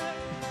earth.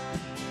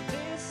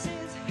 This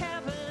is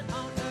heaven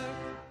on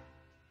earth.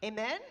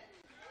 Amen?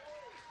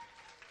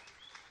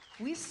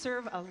 We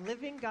serve a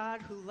living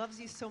God who loves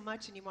you so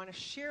much, and you want to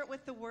share it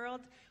with the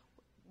world.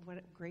 What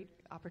a great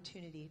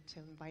opportunity to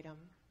invite him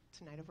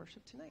to night of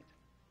worship tonight.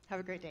 Have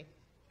a great day.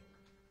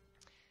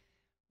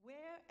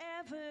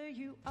 Wherever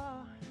you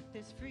are,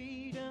 there's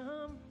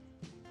freedom.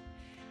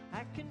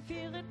 I can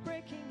feel it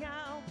breaking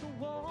out. The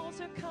walls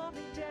are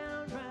coming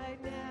down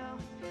right now.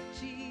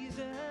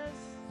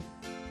 Jesus,